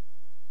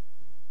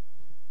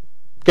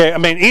 Okay, I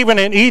mean, even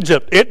in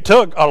Egypt, it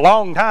took a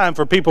long time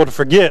for people to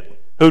forget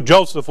who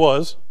Joseph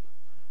was,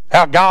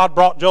 how God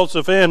brought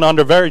Joseph in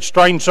under very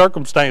strange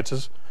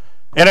circumstances.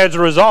 And as a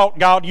result,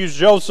 God used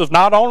Joseph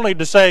not only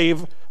to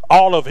save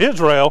all of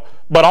Israel,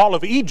 but all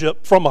of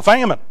Egypt from a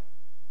famine.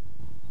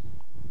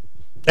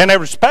 And they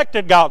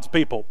respected God's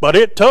people, but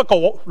it took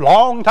a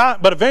long time.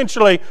 But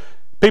eventually,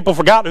 people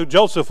forgot who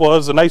Joseph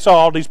was, and they saw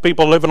all these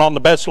people living on the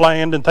best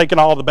land and taking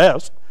all the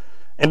best,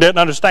 and didn't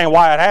understand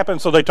why it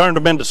happened, so they turned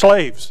them into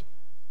slaves.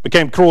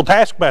 Became cruel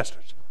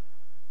taskmasters.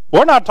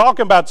 We're not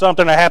talking about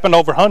something that happened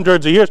over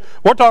hundreds of years.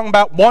 We're talking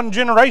about one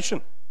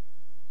generation.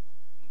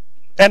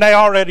 And they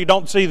already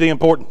don't see the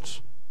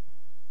importance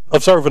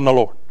of serving the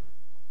Lord.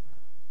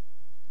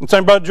 And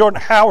saying, Brother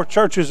Jordan, how are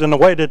churches in the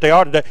way that they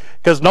are today?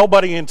 Because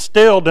nobody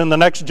instilled in the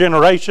next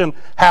generation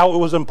how it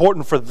was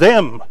important for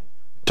them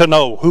to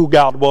know who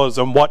God was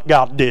and what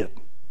God did.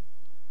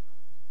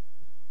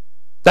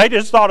 They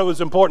just thought it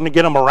was important to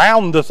get them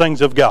around the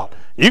things of God.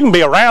 You can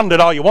be around it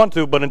all you want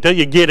to, but until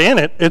you get in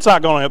it, it's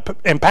not going to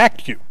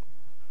impact you.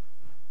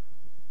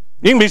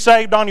 You can be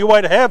saved on your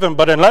way to heaven,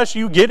 but unless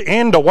you get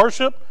into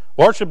worship,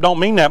 worship don't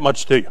mean that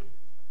much to you.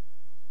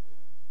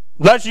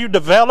 Unless you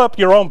develop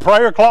your own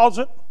prayer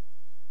closet,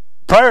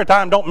 prayer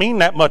time don't mean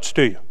that much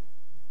to you.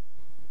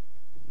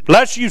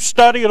 Unless you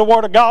study the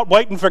Word of God,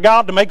 waiting for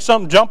God to make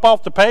something jump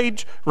off the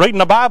page, reading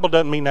the Bible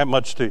doesn't mean that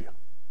much to you.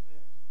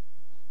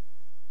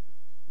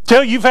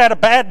 Till you've had a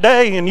bad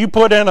day and you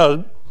put in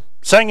a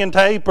singing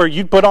tape or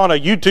you put on a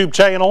YouTube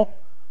channel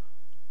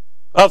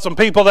of some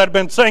people that have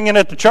been singing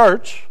at the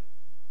church,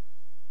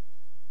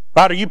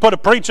 right? Or you put a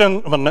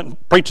preaching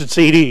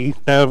CD.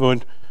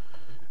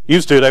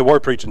 Used to, they were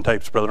preaching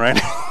tapes, Brother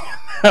Randy.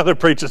 Now they're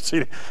preaching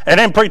CD. And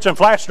then preaching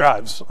flash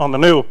drives on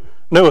the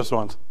newest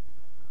ones.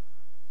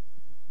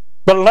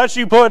 But unless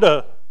you put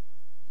a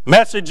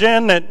message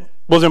in that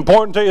was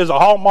important to you as a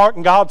hallmark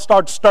and God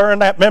starts stirring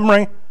that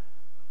memory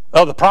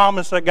of the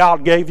promise that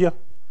God gave you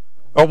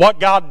or what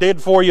God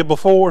did for you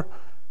before,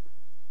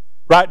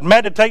 right?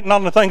 Meditating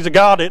on the things of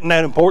God isn't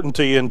that important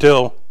to you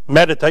until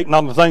meditating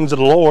on the things of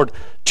the Lord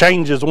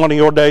changes one of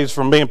your days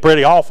from being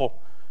pretty awful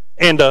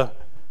into,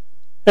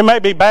 it may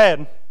be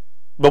bad,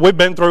 but we've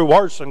been through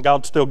worse and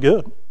God's still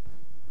good.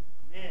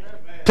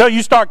 Till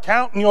you start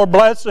counting your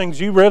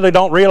blessings, you really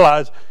don't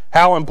realize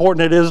how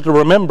important it is to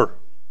remember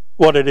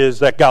what it is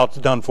that God's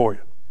done for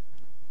you.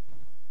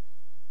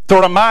 To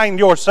remind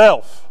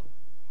yourself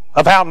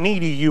of how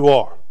needy you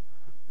are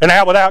and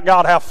how without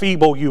God, how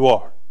feeble you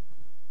are.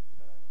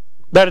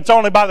 That it's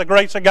only by the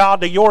grace of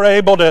God that you're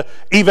able to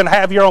even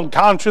have your own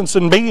conscience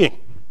and being,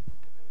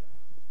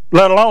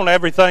 let alone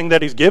everything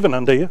that He's given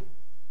unto you.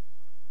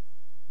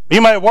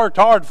 You may have worked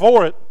hard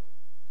for it,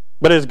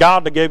 but it's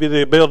God that gave you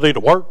the ability to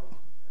work.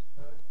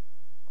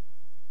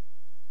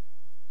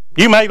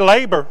 You may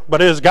labor,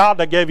 but it is God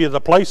that gave you the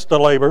place to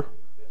labor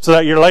so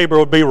that your labor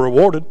would be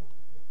rewarded.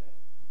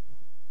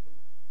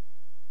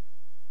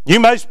 You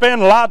may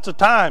spend lots of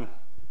time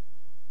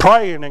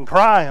praying and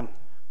crying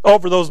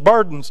over those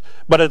burdens,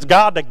 but it's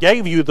God that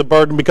gave you the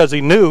burden because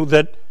He knew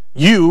that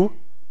you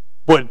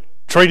would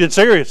treat it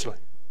seriously.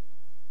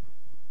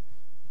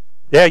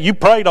 Yeah, you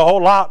prayed a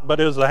whole lot, but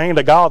it was the hand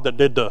of God that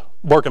did the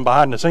working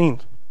behind the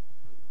scenes.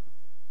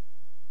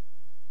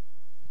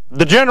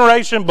 The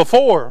generation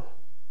before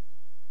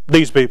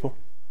these people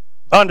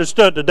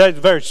understood that they were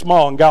very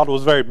small and God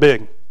was very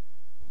big.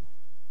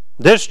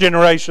 This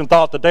generation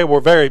thought that they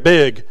were very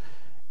big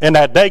and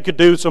that they could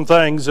do some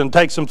things and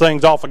take some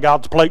things off of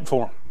God's plate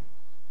for them.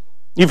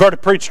 You've heard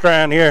it preached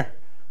around here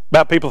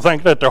about people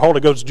thinking that they're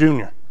Holy Ghost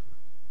Jr.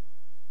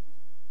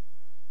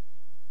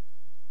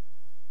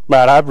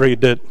 But I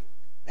read that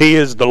He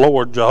is the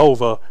Lord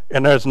Jehovah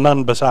and there's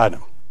none beside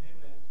Him.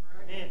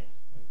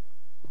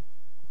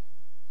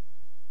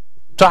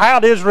 So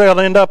how did Israel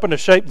end up in a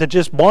shape that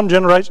just one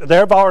generation,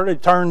 they've already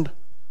turned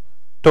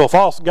to a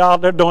false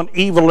god. They're doing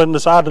evil in the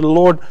sight of the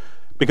Lord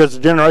because the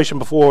generation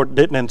before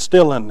didn't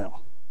instill in them.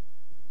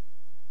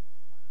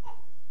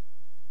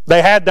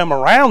 They had them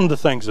around the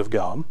things of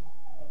God.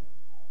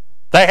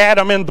 They had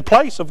them in the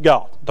place of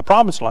God, the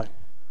promised land.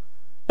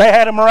 They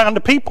had them around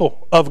the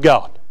people of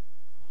God.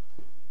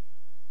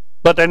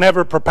 But they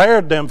never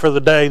prepared them for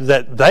the day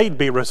that they'd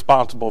be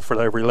responsible for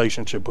their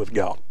relationship with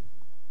God.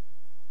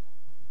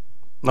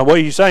 Now what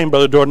are you saying,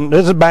 Brother Jordan?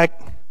 This is back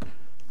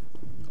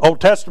Old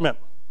Testament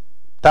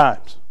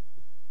times.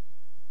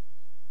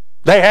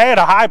 They had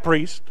a high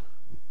priest,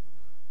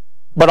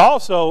 but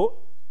also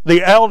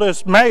the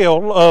eldest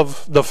male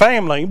of the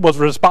family was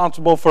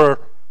responsible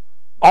for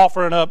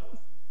offering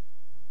up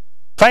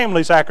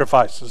family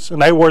sacrifices.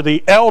 And they were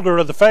the elder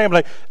of the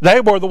family.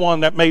 They were the one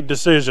that made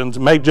decisions,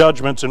 made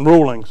judgments and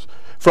rulings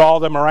for all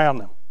them around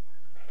them.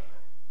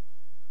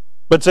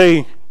 But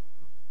see,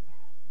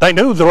 they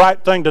knew the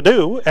right thing to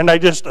do, and they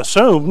just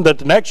assumed that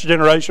the next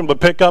generation would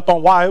pick up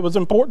on why it was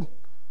important.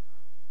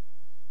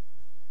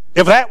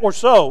 If that were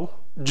so,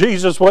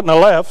 Jesus wouldn't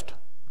have left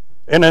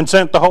and then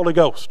sent the Holy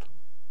Ghost.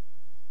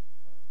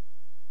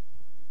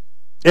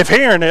 If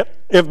hearing it,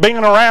 if being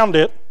around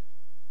it,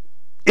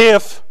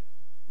 if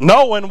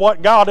knowing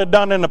what God had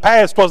done in the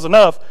past was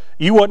enough,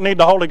 you wouldn't need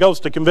the Holy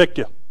Ghost to convict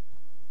you.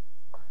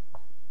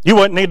 You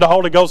wouldn't need the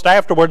Holy Ghost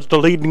afterwards to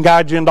lead and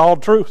guide you into all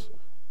truth.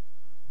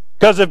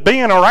 Because if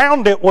being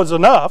around it was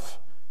enough,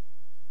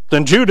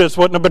 then Judas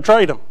wouldn't have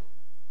betrayed him.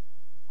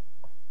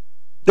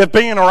 If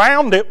being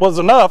around it was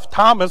enough,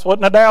 Thomas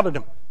wouldn't have doubted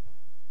him.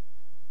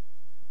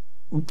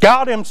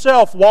 God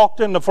Himself walked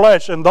in the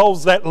flesh, and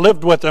those that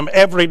lived with Him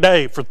every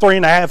day for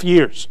 3.5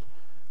 years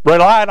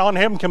relied on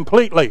Him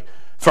completely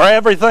for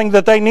everything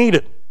that they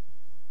needed.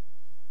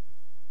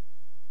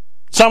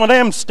 Some of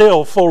them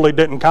still fully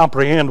didn't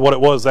comprehend what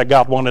it was that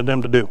God wanted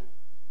them to do.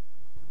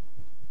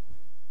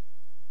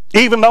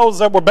 Even those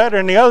that were better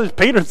than the others,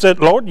 Peter said,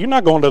 Lord, you're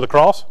not going to the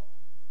cross.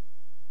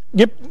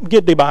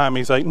 Get thee behind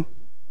me, Satan.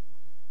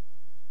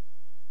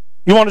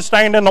 You want to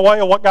stand in the way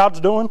of what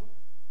God's doing?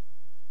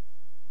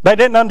 They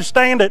didn't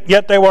understand it,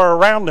 yet they were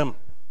around him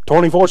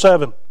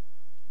 24/7,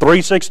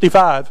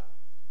 365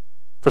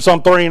 for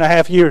some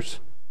 3.5 years.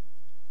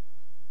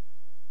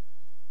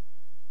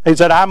 He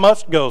said, I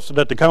must go so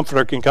that the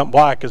Comforter can come.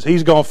 Why? Because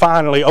he's going to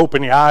finally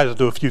open your eyes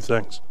to a few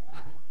things.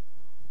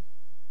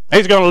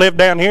 He's going to live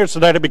down here so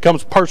that it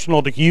becomes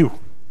personal to you.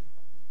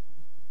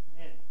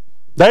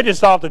 They just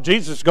thought that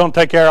Jesus was going to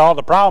take care of all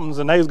the problems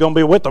and they was going to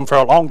be with them for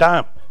a long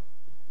time.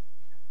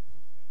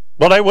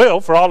 Well, they will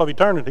for all of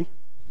eternity.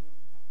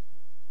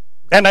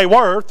 And they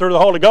were through the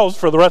Holy Ghost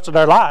for the rest of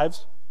their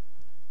lives.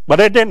 But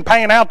it didn't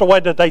pan out the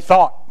way that they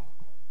thought.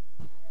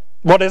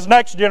 Well, this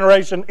next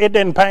generation, it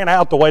didn't pan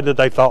out the way that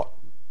they thought.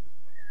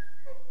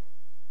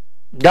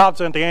 God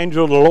sent the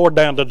angel of the Lord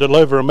down to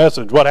deliver a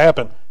message. What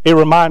happened? He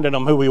reminded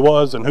them who he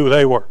was and who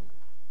they were.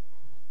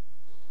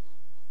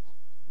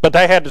 But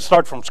they had to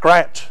start from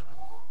scratch.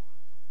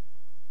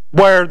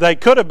 Where they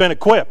could have been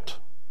equipped,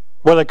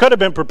 where they could have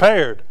been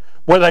prepared,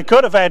 where they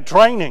could have had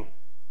training,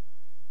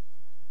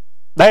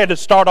 they had to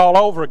start all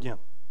over again.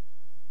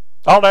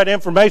 All that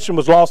information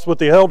was lost with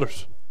the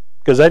elders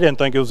because they didn't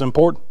think it was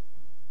important.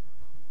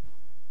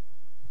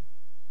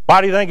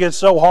 Why do you think it's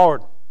so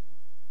hard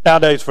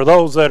nowadays for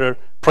those that are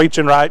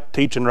preaching right,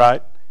 teaching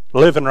right,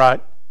 living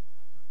right,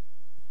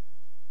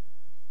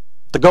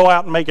 to go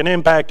out and make an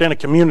impact in a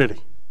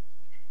community?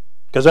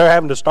 Because they're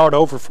having to start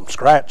over from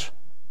scratch.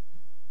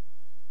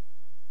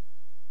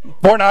 If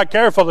we're not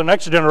careful, the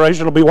next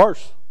generation will be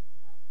worse.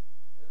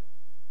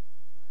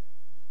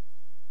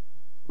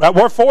 But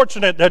we're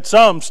fortunate that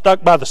some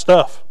stuck by the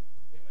stuff.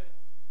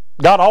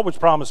 God always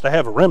promised to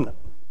have a remnant.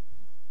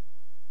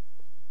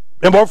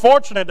 And we're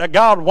fortunate that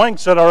God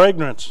winks at our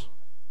ignorance.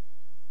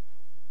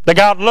 That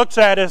God looks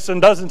at us and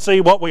doesn't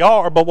see what we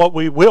are, but what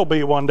we will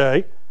be one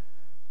day.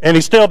 And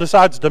he still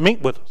decides to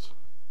meet with us.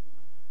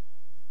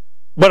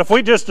 But if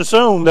we just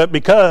assume that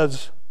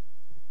because,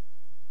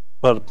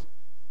 but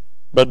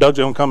Doug's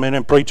going to come in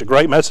and preach a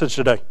great message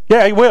today.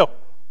 Yeah, he will.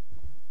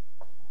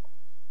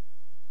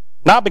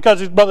 Not because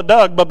he's Brother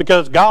Doug, but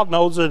because God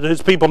knows that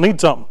his people need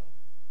something.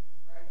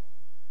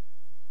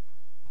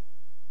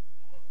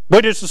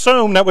 We just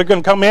assume that we're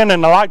going to come in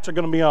and the lights are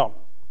going to be on.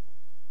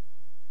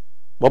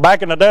 Well,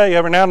 back in the day,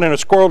 every now and then a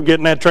squirrel would get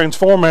in that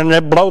transformer and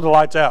they'd blow the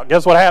lights out.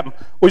 Guess what happened?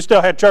 We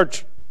still had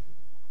church.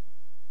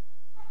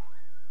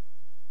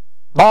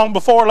 Long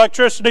before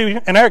electricity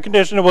and air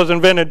conditioning was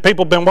invented,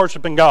 people have been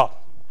worshiping God.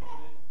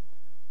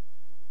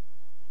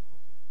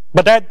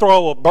 But that'd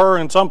throw a burr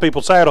in some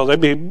people's saddles. They'd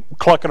be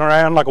clucking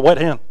around like a wet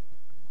hen.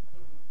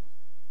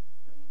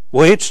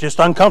 Well, it's just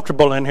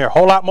uncomfortable in here. A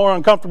whole lot more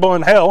uncomfortable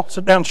in hell.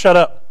 Sit down and shut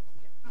up.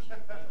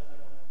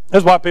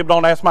 That's why people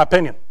don't ask my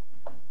opinion.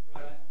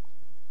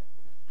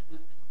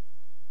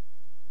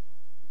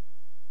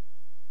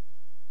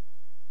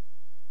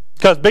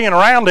 Because being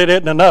around it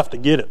isn't enough to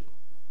get it.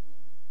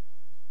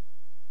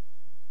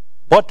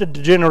 What did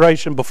the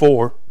generation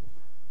before,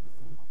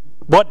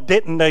 what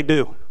didn't they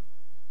do?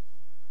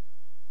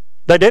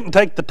 They didn't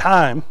take the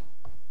time,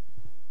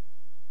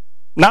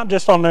 not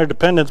just on their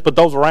dependents, but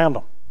those around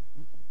them.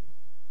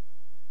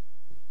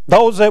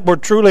 Those that were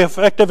truly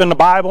effective in the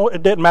Bible,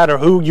 it didn't matter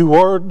who you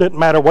were, it didn't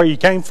matter where you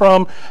came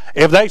from.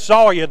 If they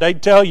saw you,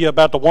 they'd tell you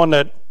about the one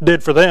that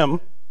did for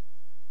them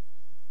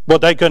what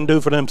they couldn't do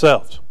for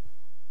themselves.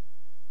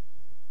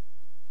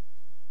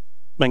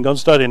 I mean, go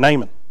study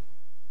Naaman.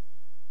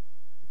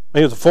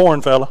 He was a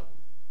foreign fella.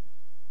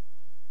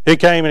 He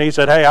came and he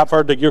said, hey, I've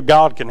heard that your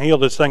God can heal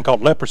this thing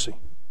called leprosy.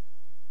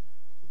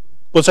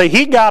 Well, see,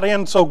 he got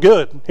in so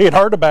good. He had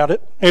heard about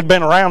it. He'd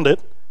been around it.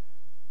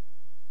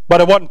 But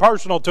it wasn't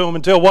personal to him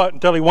until what?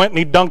 Until he went and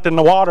he dunked in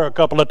the water a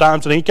couple of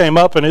times and he came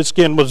up and his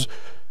skin was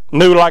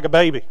new like a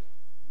baby.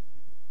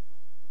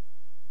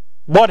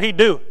 What'd he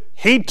do?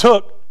 He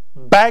took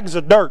bags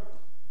of dirt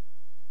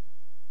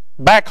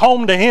back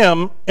home to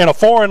him in a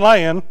foreign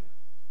land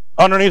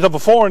underneath of a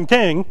foreign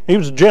king. He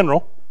was a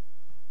general.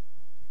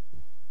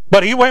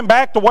 But he went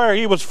back to where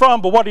he was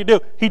from, but what did he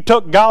do? He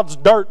took God's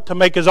dirt to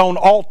make his own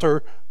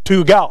altar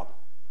to God.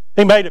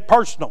 He made it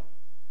personal.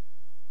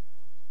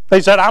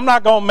 He said, I'm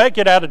not going to make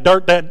it out of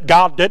dirt that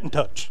God didn't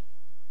touch.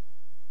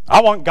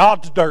 I want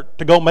God's dirt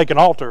to go make an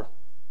altar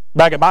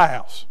back at my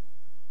house.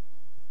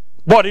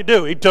 What did he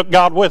do? He took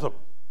God with him,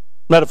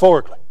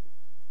 metaphorically.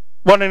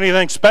 Wasn't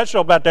anything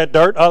special about that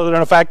dirt other than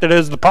the fact that it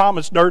is the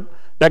promised dirt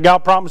that God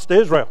promised to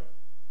Israel.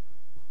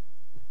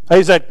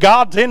 He said,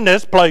 God's in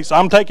this place.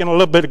 I'm taking a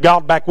little bit of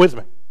God back with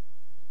me.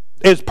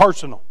 It's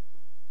personal.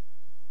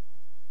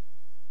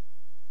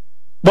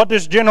 What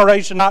does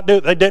generation not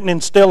do? They didn't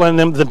instill in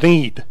them the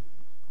need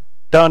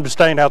to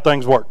understand how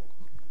things work.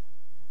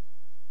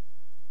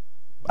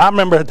 I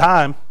remember a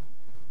time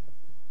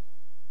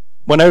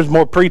when there was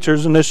more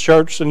preachers in this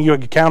church than you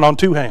could count on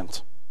two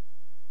hands.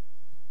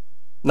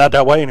 Not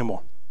that way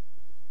anymore.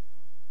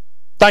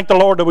 Thank the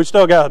Lord that we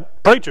still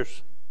got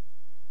preachers.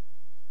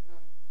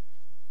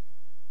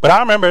 But I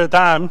remember at the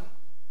time,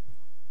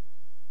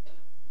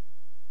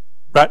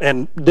 right,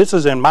 and this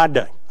is in my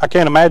day. I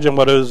can't imagine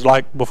what it was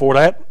like before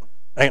that,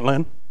 Aunt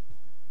Lynn.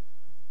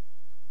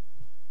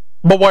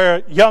 But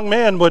where young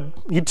men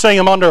you'd see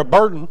them under a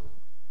burden,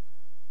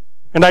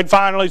 and they'd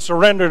finally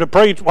surrender to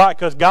preach. Why?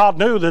 Because God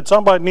knew that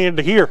somebody needed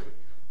to hear.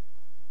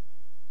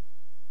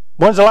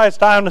 When's the last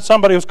time that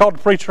somebody was called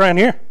to preach around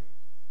here?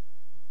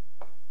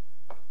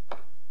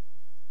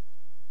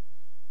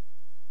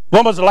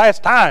 When was the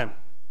last time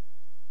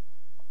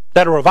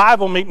that a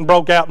revival meeting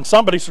broke out and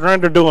somebody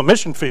surrendered to a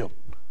mission field?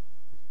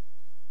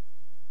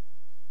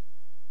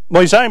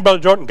 Well, he's saying, Brother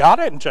Jordan, God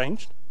hadn't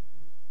changed.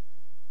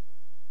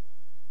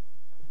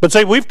 But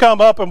see, we've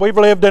come up and we've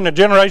lived in a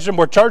generation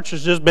where church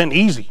has just been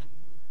easy.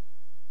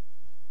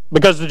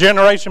 Because the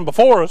generation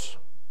before us,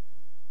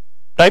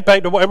 they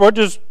paid the way. We're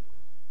just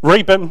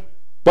reaping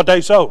what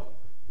they sowed.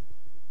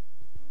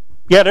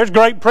 Yeah, there's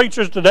great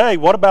preachers today.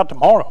 What about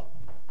tomorrow?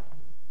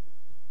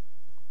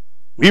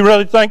 You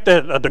really think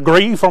that a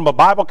degree from a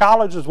Bible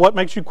college is what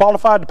makes you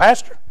qualified to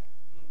pastor?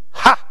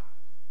 Ha!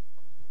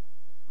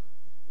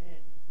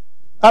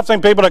 I've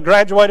seen people that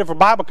graduated from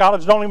Bible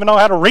college don't even know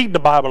how to read the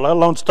Bible, let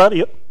alone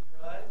study it.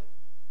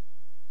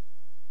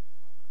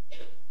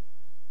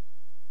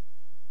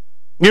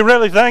 You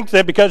really think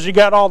that because you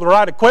got all the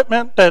right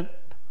equipment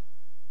that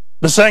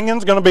the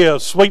singing's going to be a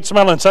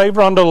sweet-smelling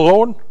savor unto the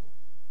Lord?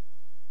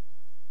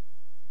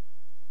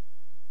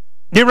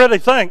 You really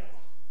think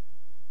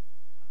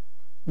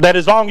that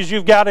as long as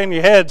you've got in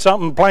your head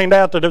something planned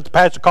out that if the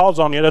pastor calls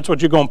on you, that's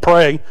what you're going to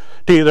pray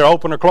to either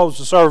open or close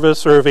the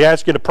service, or if he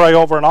asks you to pray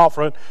over an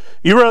offering,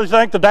 you really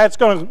think that that's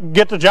going to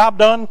get the job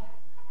done?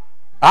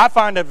 I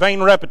find that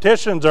vain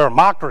repetitions are a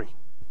mockery.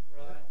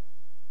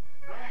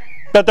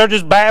 That they're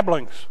just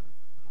babblings.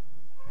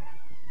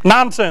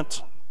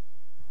 Nonsense.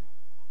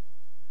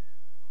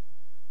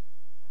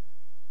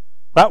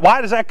 Right?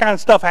 Why does that kind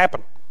of stuff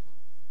happen?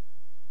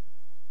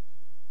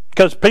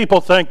 Because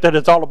people think that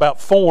it's all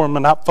about form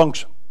and not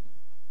function.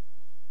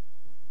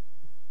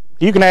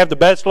 You can have the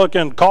best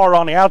looking car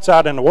on the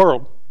outside in the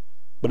world,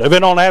 but if it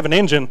don't have an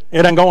engine,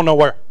 it ain't going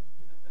nowhere.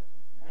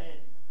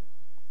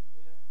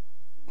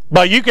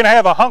 But you can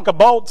have a hunk of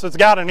bolts that's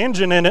got an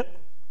engine in it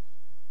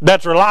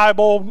that's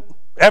reliable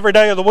every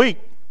day of the week.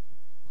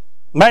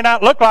 May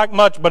not look like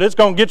much, but it's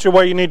going to get you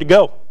where you need to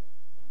go.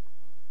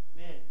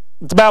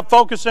 It's about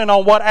focusing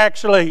on what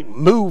actually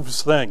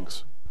moves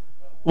things.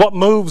 What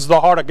moves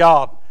the heart of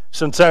God?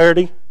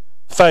 Sincerity,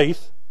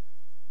 faith,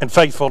 and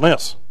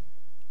faithfulness.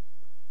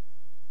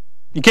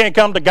 You can't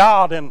come to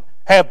God and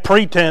have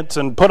pretense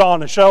and put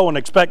on a show and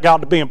expect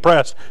God to be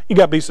impressed. You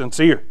got to be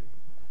sincere.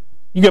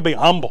 You got to be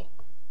humble.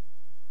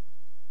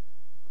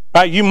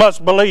 Right? You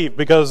must believe,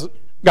 because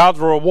God's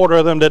a rewarder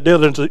of them that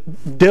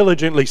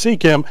diligently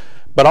seek Him,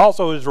 but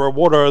also is a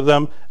rewarder of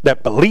them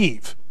that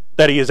believe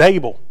that He is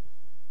able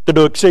to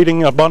do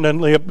exceeding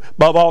abundantly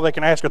above all they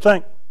can ask or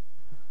think.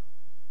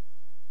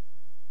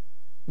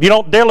 You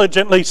don't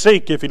diligently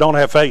seek if you don't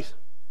have faith.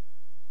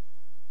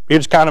 You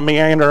just kind of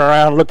meander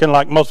around looking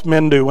like most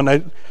men do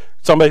when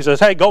somebody says,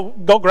 hey, go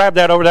grab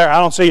that over there. I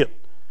don't see it.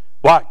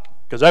 Why?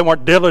 Because they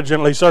weren't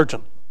diligently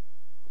searching.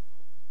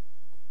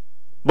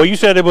 Well, you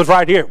said it was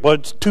right here. Well,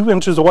 it's 2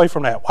 inches away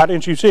from that. Why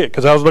didn't you see it?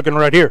 Because I was looking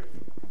right here.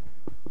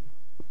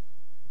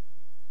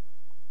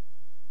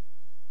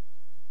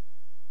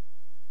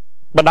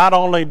 But not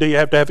only do you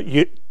have to have it,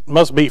 you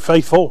must be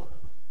faithful.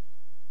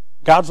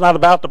 God's not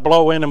about the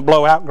blow in and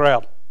blow out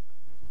crowd.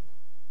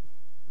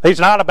 He's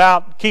not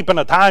about keeping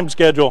a time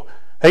schedule.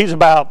 He's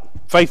about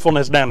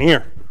faithfulness down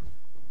here.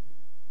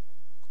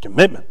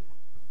 Commitment.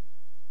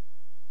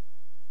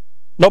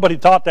 Nobody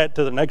taught that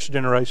to the next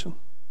generation.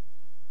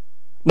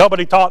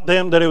 Nobody taught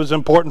them that it was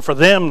important for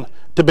them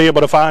to be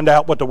able to find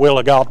out what the will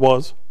of God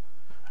was.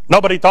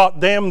 Nobody taught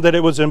them that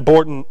it was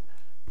important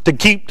to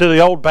keep to the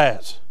old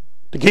paths,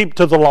 to keep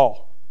to the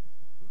law,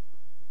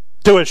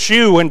 to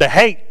eschew and to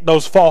hate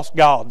those false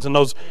gods and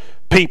those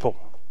people,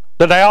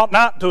 that they ought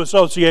not to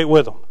associate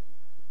with them.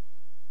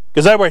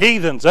 Because they were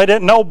heathens. They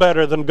didn't know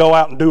better than go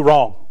out and do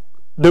wrong,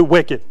 do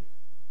wicked.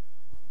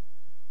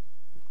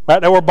 Right?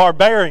 They were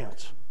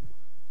barbarians.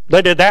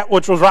 They did that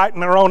which was right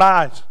in their own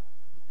eyes.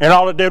 And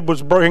all it did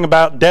was bring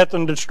about death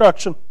and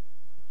destruction.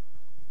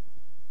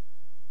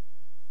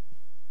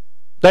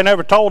 They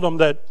never told them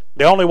that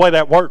the only way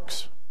that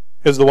works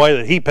is the way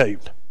that He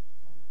paved.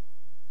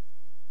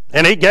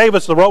 And He gave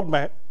us the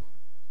roadmap.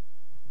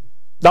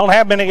 Don't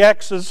have many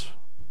X's.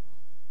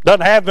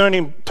 Doesn't have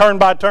any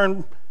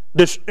turn-by-turn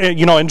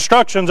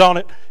instructions on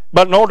it.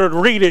 But in order to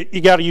read it,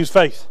 you got to use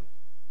faith.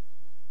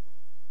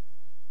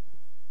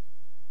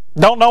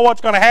 Don't know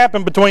what's going to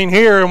happen between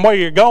here and where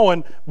you're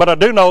going, but I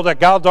do know that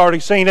God's already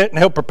seen it and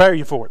He'll prepare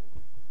you for it.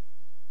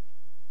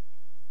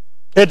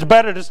 It's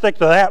better to stick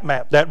to that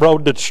map, that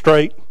road that's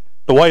straight,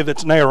 the way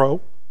that's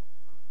narrow,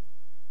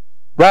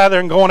 rather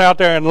than going out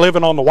there and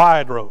living on the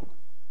wide road,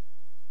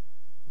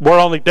 where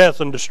only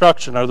death and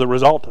destruction are the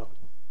result of it.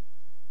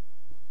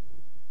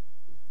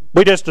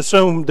 We just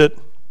assumed that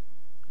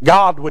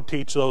God would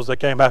teach those that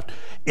came after.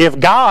 If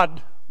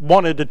God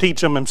wanted to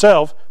teach them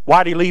himself,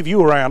 why'd he leave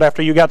you around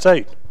after you got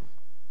saved?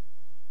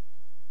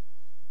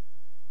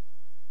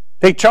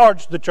 He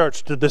charged the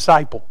church to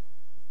disciple,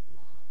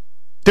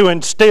 to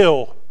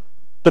instill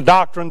the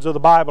doctrines of the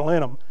Bible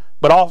in them,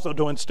 but also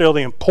to instill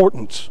the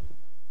importance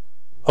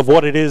of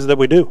what it is that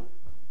we do.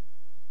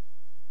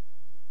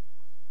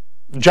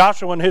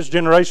 Joshua and his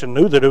generation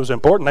knew that it was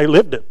important. They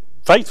lived it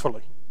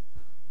faithfully.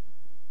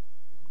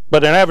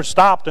 But they never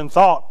stopped and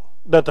thought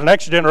that the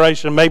next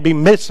generation may be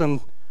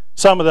missing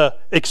some of the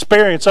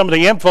experience, some of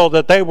the info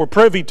that they were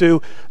privy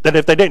to, that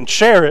if they didn't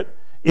share it,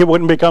 it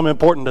wouldn't become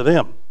important to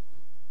them.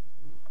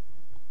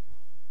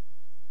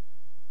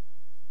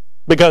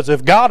 Because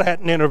if God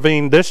hadn't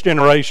intervened, this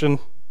generation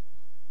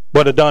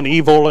would have done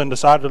evil and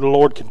decided the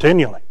Lord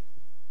continually.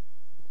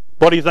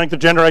 What do you think the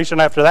generation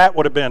after that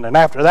would have been? And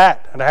after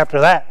that, and after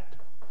that?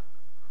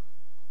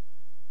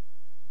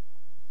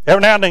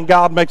 Every now and then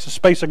God makes a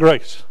space of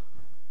grace.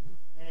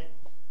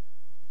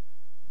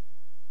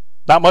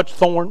 Not much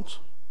thorns,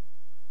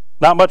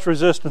 not much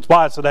resistance.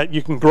 Why? So that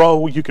you can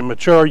grow, you can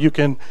mature, you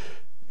can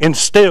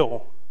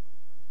instill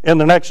in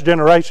the next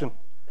generation.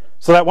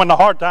 So that when the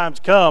hard times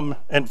come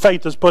and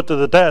faith is put to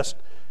the test,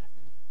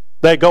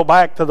 they go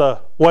back to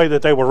the way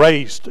that they were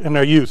raised in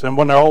their youth. And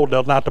when they're old,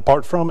 they'll not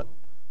depart from it.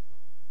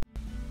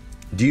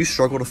 Do you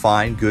struggle to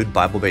find good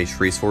Bible-based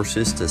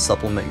resources to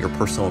supplement your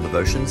personal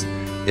devotions?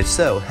 If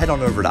so, head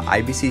on over to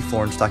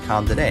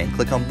ibcflorence.com today and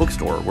click on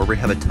Bookstore, where we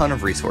have a ton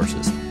of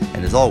resources.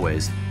 And as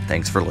always,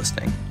 thanks for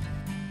listening.